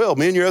said, Will,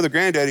 me and your other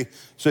granddaddy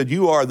said,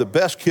 you are the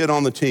best kid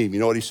on the team. You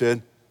know what he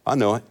said? I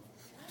know it.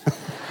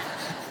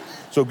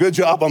 So good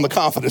job on the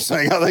confidence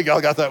thing. I think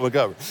y'all got that one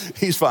covered.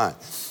 He's fine.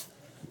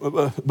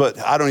 But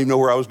I don't even know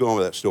where I was going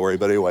with that story.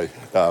 But anyway,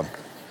 but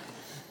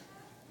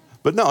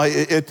no,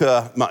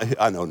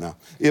 I know now.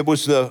 It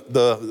was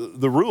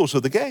the rules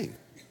of the game.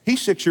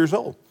 He's 6 years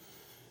old.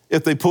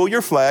 If they pull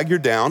your flag, you're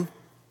down.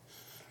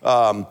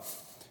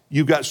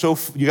 You got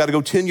to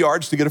go 10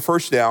 yards to get a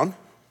first down.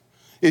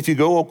 If you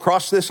go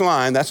across this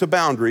line, that's a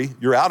boundary.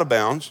 You're out of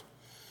bounds.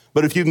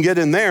 But if you can get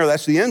in there,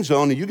 that's the end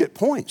zone, and you get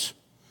points.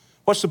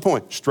 What's the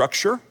point?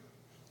 Structure,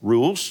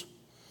 rules.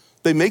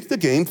 They make the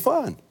game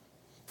fun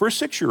for a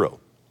 6-year-old.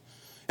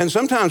 And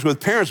sometimes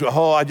with parents,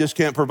 I just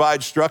can't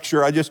provide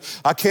structure.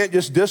 I can't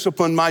just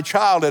discipline my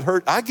child.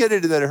 I get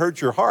it that it hurts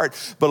your heart.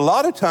 But a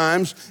lot of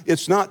times,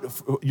 it's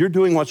not, you're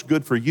doing what's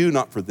good for you,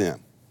 not for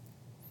them.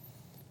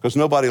 Because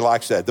nobody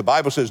likes that. The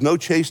Bible says, no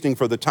chastening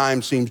for the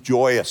time seems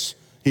joyous,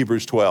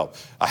 Hebrews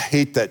 12. I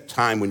hate that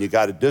time when you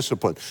got to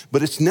discipline,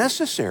 but it's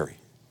necessary.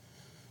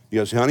 He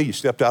goes, honey, you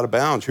stepped out of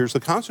bounds. Here's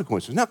the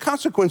consequences. Now,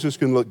 consequences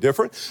can look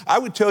different. I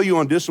would tell you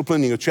on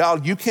disciplining a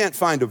child, you can't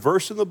find a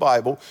verse in the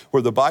Bible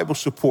where the Bible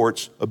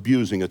supports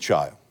abusing a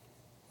child.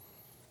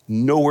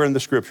 Nowhere in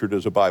the scripture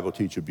does the Bible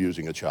teach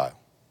abusing a child.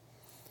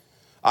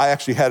 I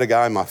actually had a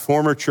guy in my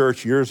former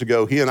church years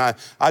ago. He and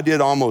I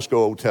did almost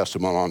go Old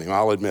Testament on him.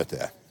 I'll admit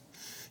that.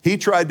 He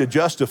tried to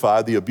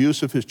justify the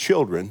abuse of his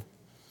children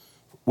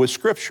with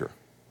scripture.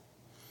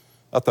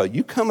 I thought,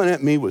 you coming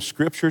at me with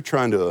scripture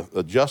trying to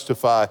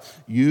justify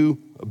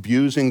you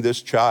abusing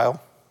this child?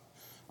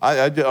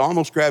 I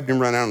almost grabbed him,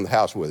 ran out of the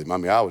house with him. I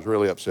mean, I was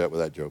really upset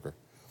with that joker.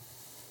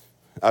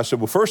 I said,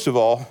 well, first of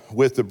all,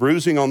 with the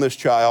bruising on this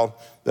child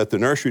that the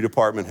nursery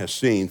department has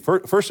seen,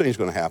 first thing that's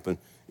going to happen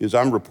is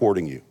I'm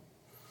reporting you.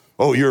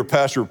 Oh, you're a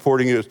pastor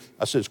reporting you?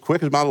 I said, as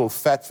quick as my little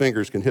fat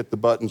fingers can hit the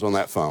buttons on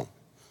that phone,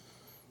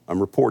 I'm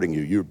reporting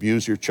you. You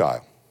abuse your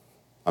child.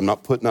 I'm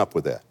not putting up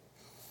with that.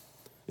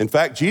 In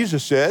fact,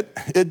 Jesus said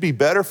it'd be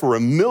better for a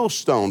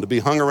millstone to be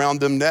hung around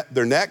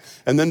their neck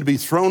and then to be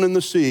thrown in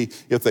the sea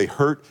if they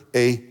hurt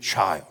a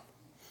child.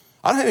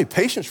 I don't have any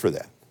patience for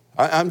that.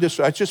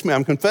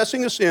 I'm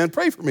confessing a sin.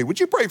 Pray for me.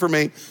 Would you pray for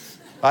me?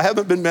 I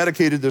haven't been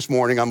medicated this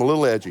morning. I'm a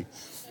little edgy.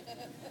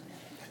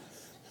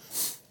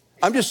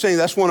 I'm just saying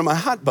that's one of my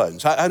hot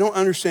buttons. I don't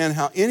understand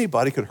how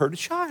anybody could hurt a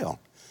child.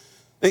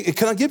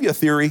 Can I give you a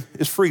theory?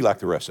 It's free like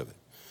the rest of it.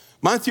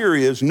 My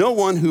theory is no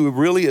one who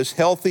really is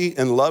healthy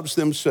and loves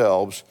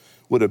themselves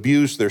would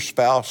abuse their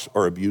spouse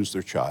or abuse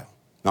their child.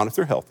 Not if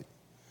they're healthy.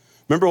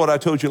 Remember what I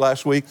told you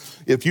last week?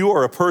 If you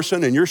are a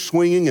person and you're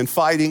swinging and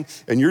fighting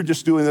and you're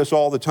just doing this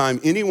all the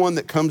time, anyone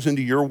that comes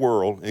into your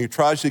world and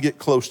tries to get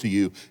close to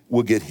you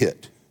will get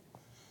hit.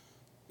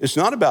 It's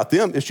not about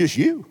them, it's just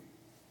you.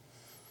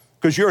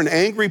 Because you're an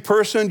angry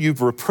person,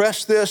 you've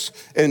repressed this,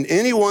 and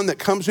anyone that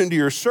comes into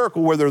your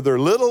circle, whether they're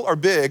little or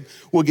big,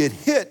 will get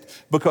hit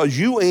because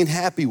you ain't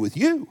happy with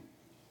you.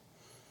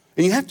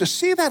 And you have to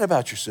see that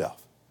about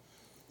yourself.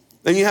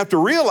 And you have to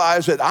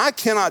realize that I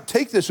cannot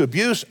take this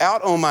abuse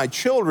out on my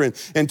children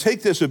and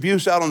take this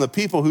abuse out on the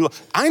people who,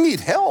 I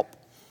need help.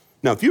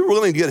 Now, if you're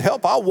willing to get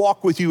help, I'll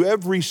walk with you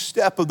every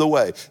step of the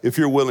way if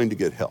you're willing to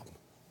get help.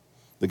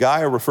 The guy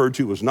I referred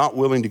to was not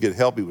willing to get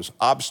help. He was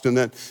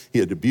obstinate. He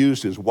had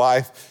abused his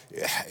wife.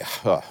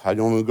 I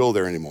don't even go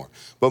there anymore.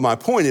 But my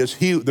point is,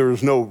 there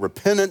was no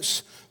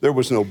repentance. There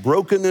was no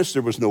brokenness.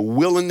 There was no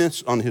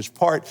willingness on his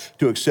part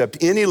to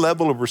accept any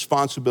level of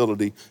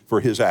responsibility for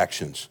his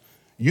actions.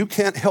 You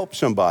can't help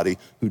somebody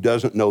who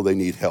doesn't know they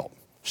need help.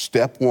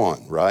 Step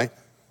one, right?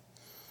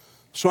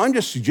 So I'm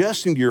just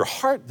suggesting to your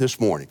heart this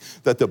morning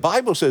that the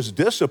Bible says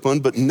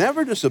discipline, but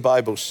never does the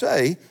Bible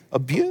say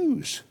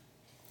abuse.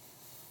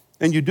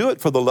 And you do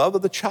it for the love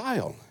of the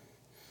child.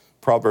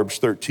 Proverbs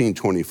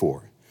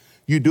 13:24.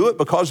 You do it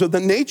because of the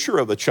nature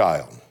of the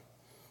child.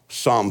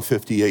 Psalm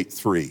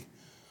 58:3.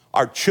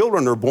 Our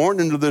children are born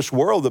into this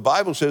world. The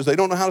Bible says they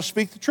don't know how to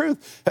speak the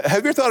truth.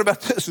 Have you ever thought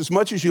about this? As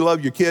much as you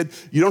love your kid,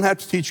 you don't have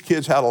to teach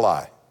kids how to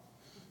lie.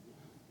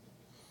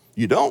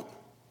 You don't.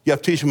 You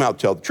have to teach them how to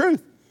tell the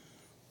truth.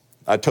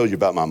 I told you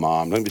about my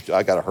mom.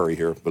 I got to hurry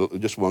here, but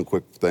just one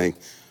quick thing.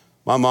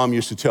 My mom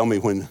used to tell me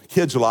when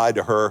kids lied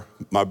to her,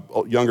 my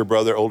younger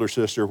brother, older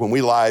sister, when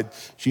we lied,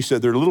 she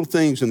said there are little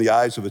things in the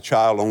eyes of a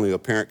child only a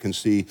parent can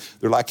see.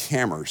 They're like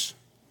hammers,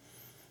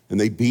 and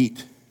they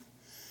beat.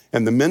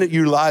 And the minute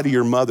you lie to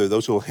your mother,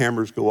 those little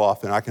hammers go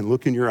off, and I can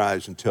look in your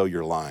eyes and tell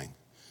you're lying.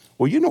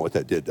 Well, you know what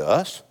that did to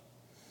us.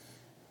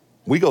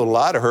 We go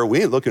lie to her,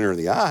 we ain't looking her in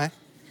the eye.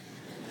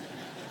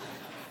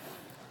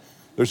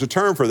 There's a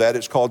term for that.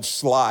 It's called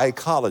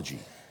slycology.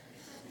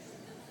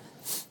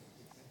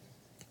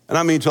 And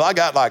I mean, till I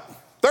got like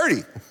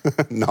 30.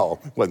 No,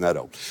 wasn't that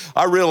old.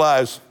 I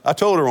realized, I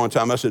told her one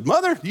time, I said,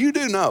 Mother, you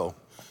do know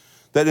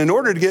that in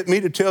order to get me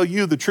to tell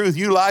you the truth,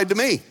 you lied to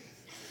me.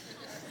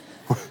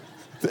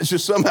 It's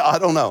just somehow, I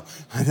don't know.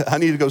 I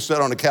need to go sit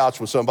on the couch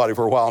with somebody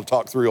for a while and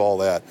talk through all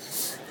that.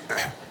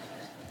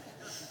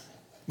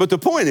 But the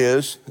point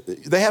is,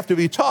 they have to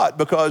be taught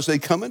because they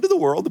come into the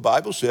world, the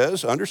Bible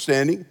says,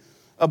 understanding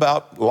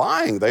about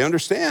lying. They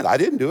understand, I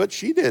didn't do it,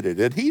 she did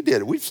it, he did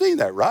it. We've seen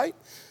that, right?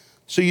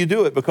 So you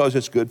do it because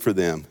it's good for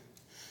them.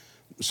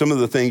 Some of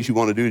the things you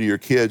want to do to your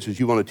kids is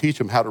you want to teach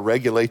them how to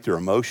regulate their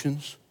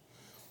emotions,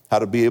 how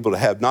to be able to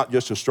have not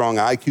just a strong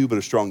IQ, but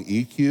a strong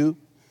EQ.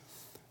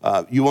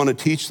 You want to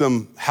teach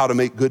them how to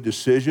make good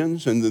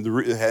decisions,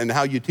 and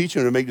how you teach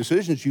them to make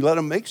decisions, you let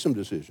them make some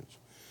decisions.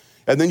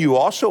 And then you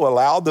also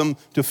allow them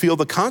to feel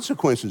the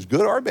consequences,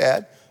 good or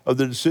bad, of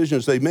the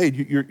decisions they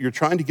made. You're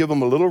trying to give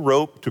them a little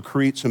rope to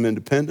create some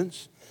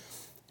independence.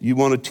 You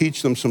want to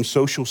teach them some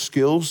social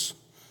skills.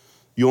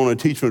 You want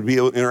to teach them to be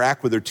able to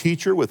interact with their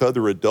teacher, with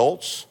other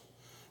adults,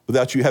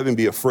 without you having to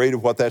be afraid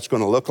of what that's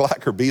going to look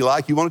like or be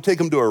like. You want to take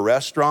them to a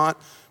restaurant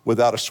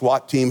without a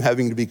SWAT team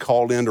having to be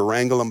called in to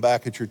wrangle them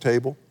back at your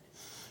table.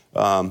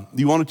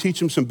 You want to teach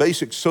them some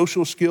basic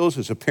social skills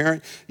as a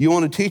parent. You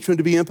want to teach them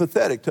to be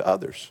empathetic to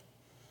others.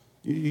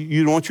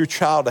 You don't want your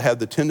child to have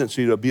the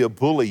tendency to be a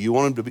bully. You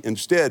want them to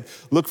instead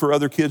look for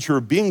other kids who are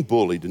being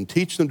bullied and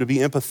teach them to be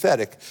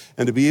empathetic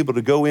and to be able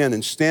to go in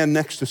and stand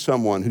next to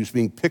someone who's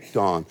being picked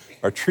on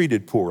or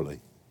treated poorly.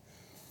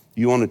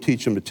 You want to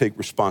teach them to take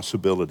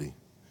responsibility.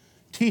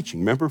 Teaching,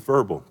 remember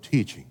verbal,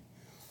 teaching.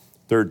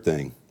 Third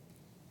thing,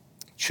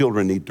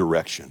 children need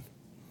direction.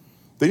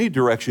 They need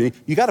direction.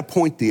 You got to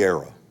point the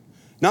arrow.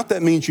 Not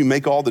that means you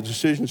make all the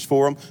decisions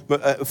for them,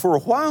 but for a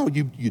while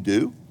you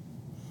do.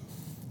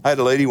 I had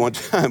a lady one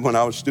time when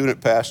I was student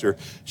pastor.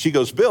 She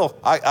goes, Bill,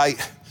 I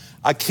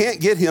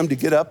can't get him to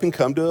get up and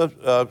come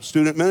to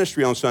student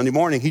ministry on Sunday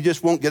morning. He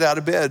just won't get out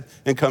of bed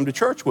and come to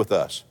church with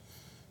us.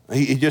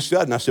 He just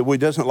doesn't. I said, well, he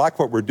doesn't like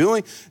what we're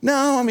doing.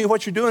 No, I mean,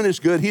 what you're doing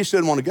is good. He just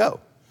didn't want to go.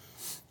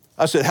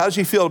 I said, how does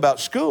he feel about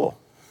school?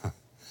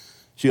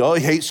 She said, oh,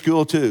 he hates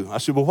school too. I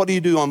said, well, what do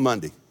you do on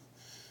Monday?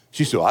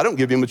 She said, well, I don't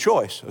give him a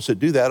choice. I said,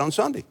 do that on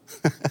Sunday.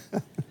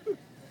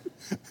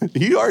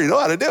 You already know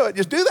how to do it.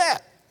 Just do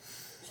that.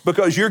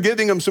 Because you're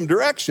giving them some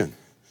direction.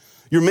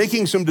 You're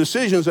making some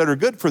decisions that are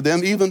good for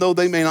them, even though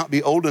they may not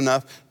be old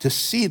enough to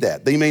see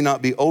that. They may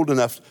not be old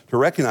enough to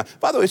recognize.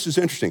 By the way, this is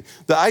interesting.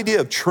 The idea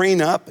of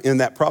train up in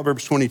that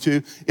Proverbs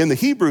 22, in the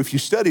Hebrew, if you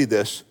study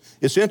this,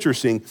 it's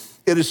interesting.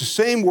 It is the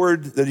same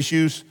word that is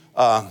used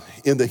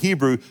in the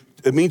Hebrew.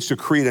 It means to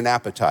create an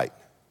appetite.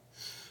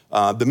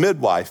 The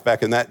midwife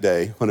back in that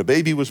day, when a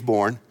baby was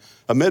born,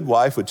 a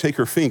midwife would take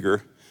her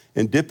finger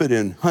and dip it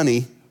in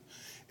honey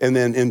and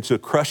then into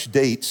crushed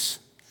dates.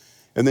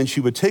 And then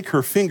she would take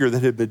her finger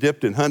that had been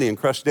dipped in honey and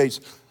crushed dates,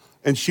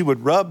 and she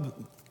would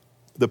rub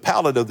the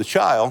palate of the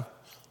child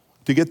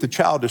to get the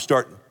child to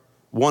start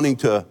wanting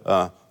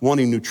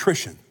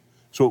nutrition.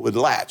 So it would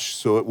latch,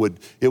 so it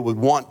would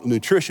want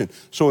nutrition.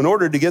 So in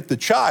order to get the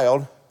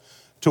child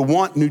to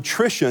want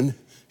nutrition,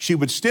 she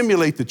would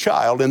stimulate the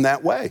child in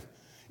that way.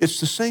 It's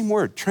the same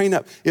word, train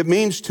up. It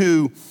means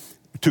to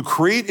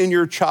create in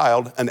your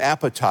child an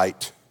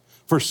appetite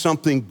for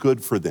something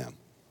good for them.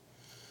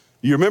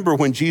 You remember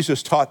when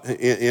Jesus taught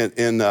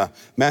in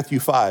Matthew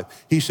 5,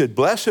 he said,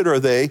 blessed are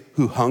they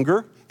who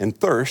hunger and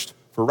thirst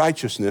for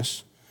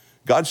righteousness.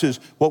 God says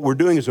what we're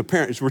doing as a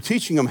parent is we're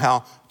teaching them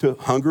how to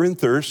hunger and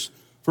thirst,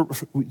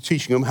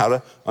 teaching them how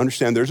to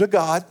understand there's a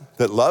God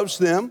that loves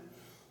them,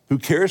 who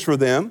cares for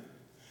them.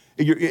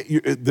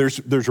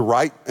 There's a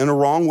right and a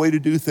wrong way to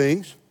do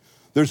things.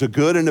 There's a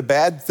good and a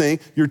bad thing.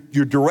 You're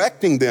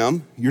directing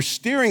them, you're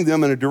steering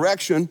them in a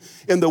direction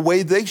in the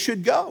way they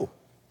should go.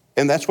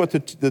 And that's what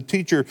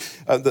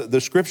the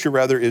scripture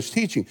rather is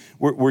teaching.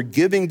 We're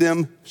giving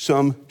them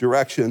some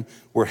direction.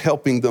 We're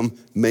helping them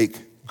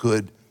make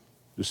good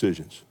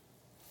decisions.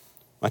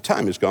 My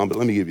time is gone, but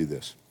let me give you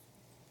this.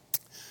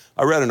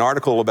 I read an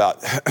article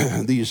about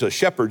these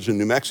shepherds in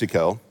New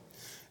Mexico.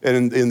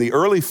 And in the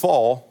early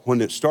fall, when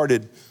it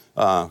started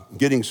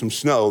getting some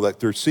snow that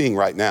they're seeing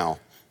right now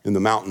in the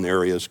mountain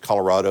areas,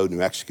 Colorado, New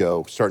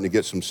Mexico, starting to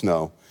get some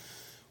snow.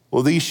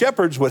 Well, these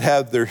shepherds would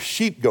have their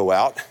sheep go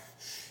out,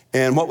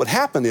 and what would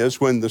happen is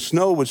when the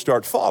snow would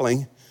start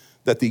falling,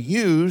 that the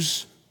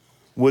ewes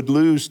would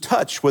lose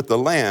touch with the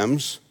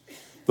lambs.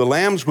 The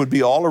lambs would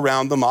be all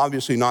around them,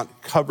 obviously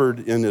not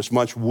covered in as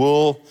much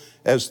wool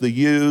as the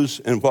ewes.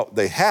 And what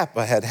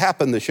had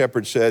happened, the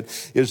shepherd said,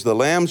 is the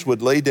lambs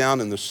would lay down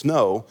in the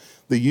snow,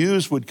 the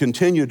ewes would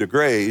continue to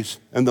graze,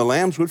 and the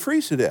lambs would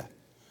freeze to death.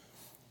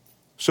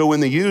 So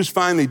when the ewes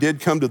finally did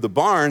come to the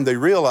barn, they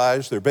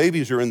realized their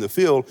babies are in the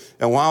field,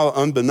 and while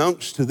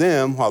unbeknownst to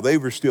them, while they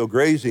were still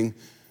grazing,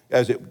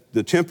 as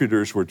the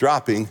temperatures were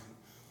dropping,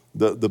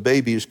 the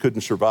babies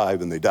couldn't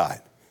survive and they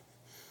died.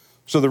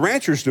 So the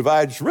ranchers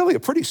devised really a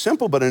pretty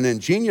simple but an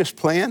ingenious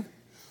plan.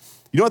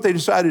 You know what they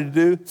decided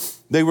to do?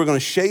 They were going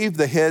to shave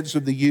the heads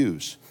of the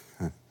ewes.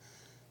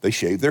 They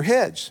shaved their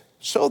heads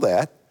so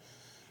that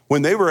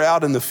when they were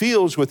out in the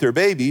fields with their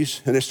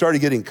babies and it started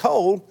getting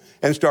cold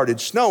and started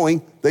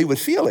snowing, they would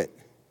feel it.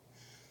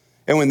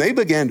 And when they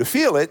began to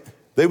feel it,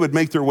 they would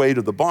make their way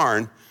to the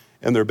barn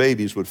and their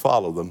babies would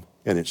follow them,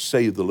 and it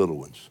saved the little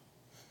ones.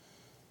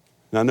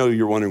 Now, I know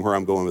you're wondering where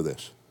I'm going with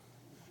this.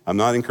 I'm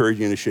not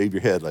encouraging you to shave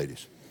your head,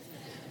 ladies.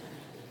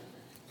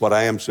 What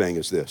I am saying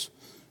is this: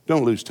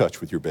 don't lose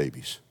touch with your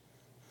babies.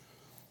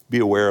 Be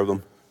aware of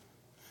them.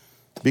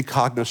 Be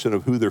cognizant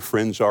of who their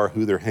friends are,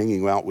 who they're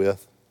hanging out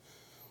with.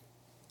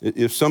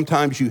 If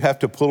sometimes you have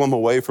to pull them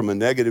away from a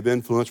negative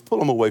influence, pull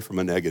them away from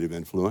a negative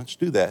influence.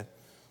 Do that.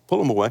 Pull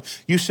them away.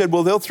 You said,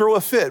 well, they'll throw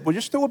a fit. Well,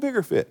 just throw a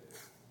bigger fit.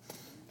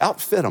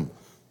 Outfit them.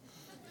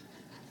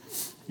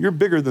 You're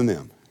bigger than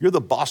them. You're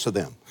the boss of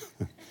them.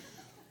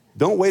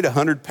 Don't wait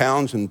 100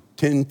 pounds and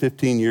 10,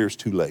 15 years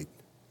too late.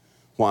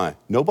 Why?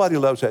 Nobody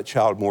loves that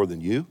child more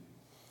than you.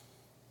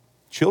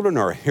 Children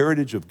are a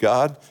heritage of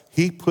God.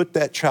 He put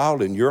that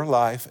child in your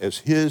life as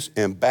his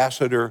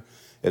ambassador,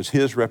 as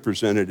his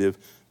representative,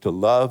 to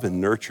love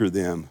and nurture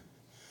them.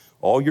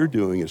 All you're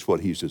doing is what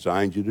he's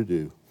designed you to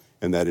do,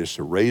 and that is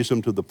to raise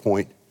them to the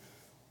point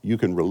you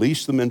can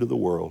release them into the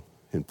world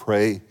and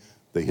pray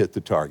they hit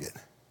the target.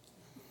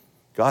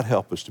 God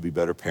help us to be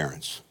better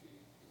parents,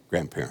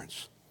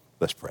 grandparents.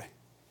 Let's pray.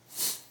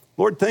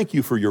 Lord, thank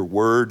you for your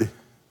word.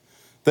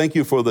 Thank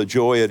you for the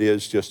joy it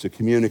is just to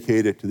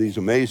communicate it to these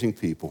amazing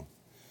people.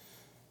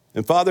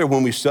 And Father,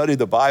 when we study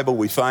the Bible,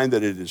 we find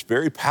that it is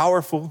very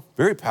powerful,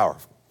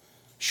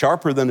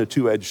 sharper than a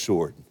two-edged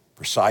sword,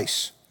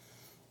 precise,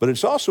 but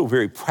it's also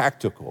very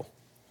practical.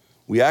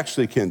 We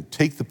actually can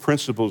take the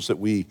principles that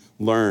we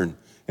learn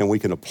and we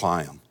can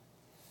apply them.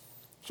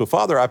 So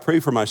Father, I pray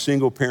for my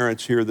single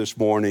parents here this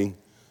morning.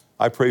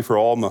 I pray for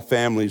all my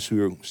families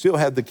who still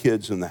have the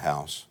kids in the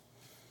house.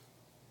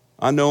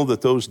 I know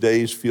that those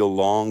days feel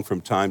long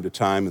from time to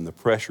time and the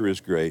pressure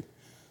is great.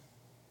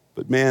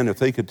 But man, if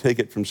they could take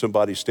it from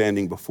somebody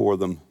standing before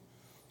them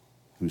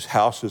whose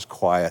house is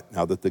quiet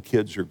now that the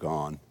kids are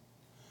gone,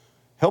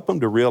 help them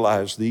to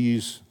realize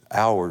these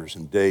hours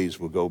and days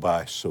will go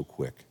by so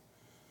quick.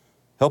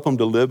 Help them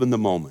to live in the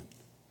moment,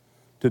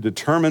 to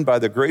determine by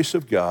the grace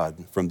of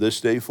God from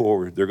this day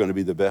forward, they're going to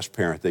be the best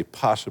parent they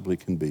possibly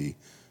can be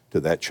to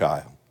that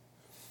child.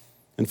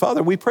 And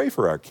Father, we pray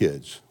for our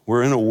kids.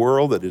 We're in a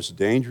world that is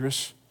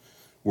dangerous.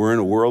 We're in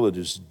a world that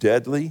is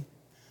deadly.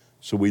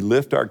 So we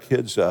lift our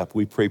kids up.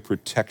 We pray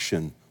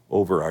protection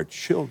over our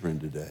children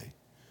today.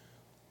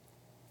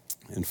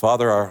 And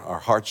Father, our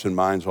hearts and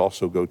minds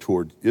also go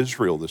toward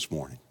Israel this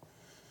morning.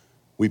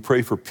 We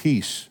pray for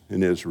peace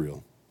in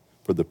Israel,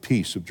 for the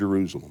peace of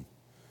Jerusalem.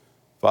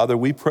 Father,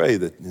 we pray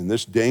that in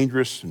this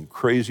dangerous and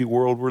crazy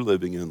world we're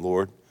living in,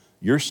 Lord,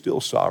 you're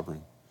still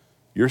sovereign.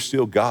 You're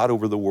still God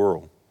over the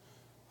world.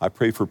 I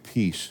pray for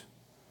peace.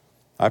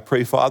 I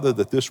pray, Father,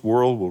 that this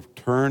world will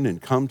turn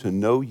and come to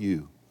know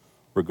you,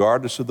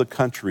 regardless of the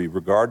country,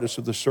 regardless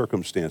of the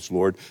circumstance,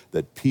 Lord,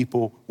 that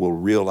people will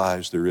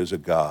realize there is a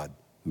God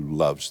who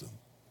loves them.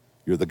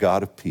 You're the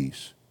God of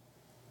peace.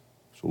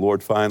 So,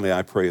 Lord, finally,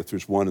 I pray if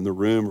there's one in the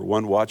room or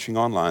one watching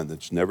online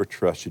that's never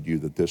trusted you,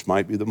 that this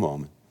might be the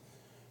moment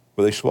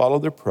where they swallow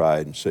their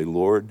pride and say,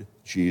 Lord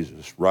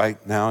Jesus,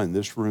 right now in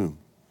this room,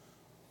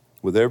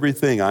 with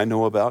everything I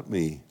know about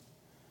me,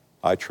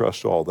 I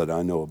trust all that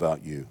I know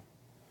about you.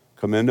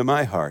 Come into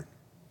my heart,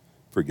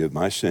 forgive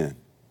my sin.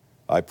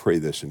 I pray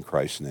this in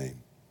Christ's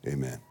name,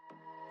 amen.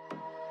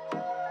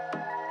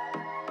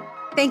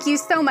 Thank you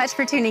so much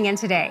for tuning in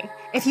today.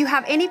 If you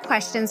have any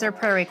questions or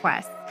prayer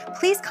requests,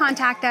 please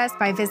contact us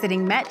by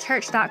visiting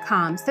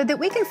metchurch.com so that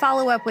we can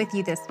follow up with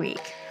you this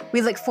week.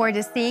 We look forward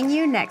to seeing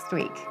you next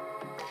week.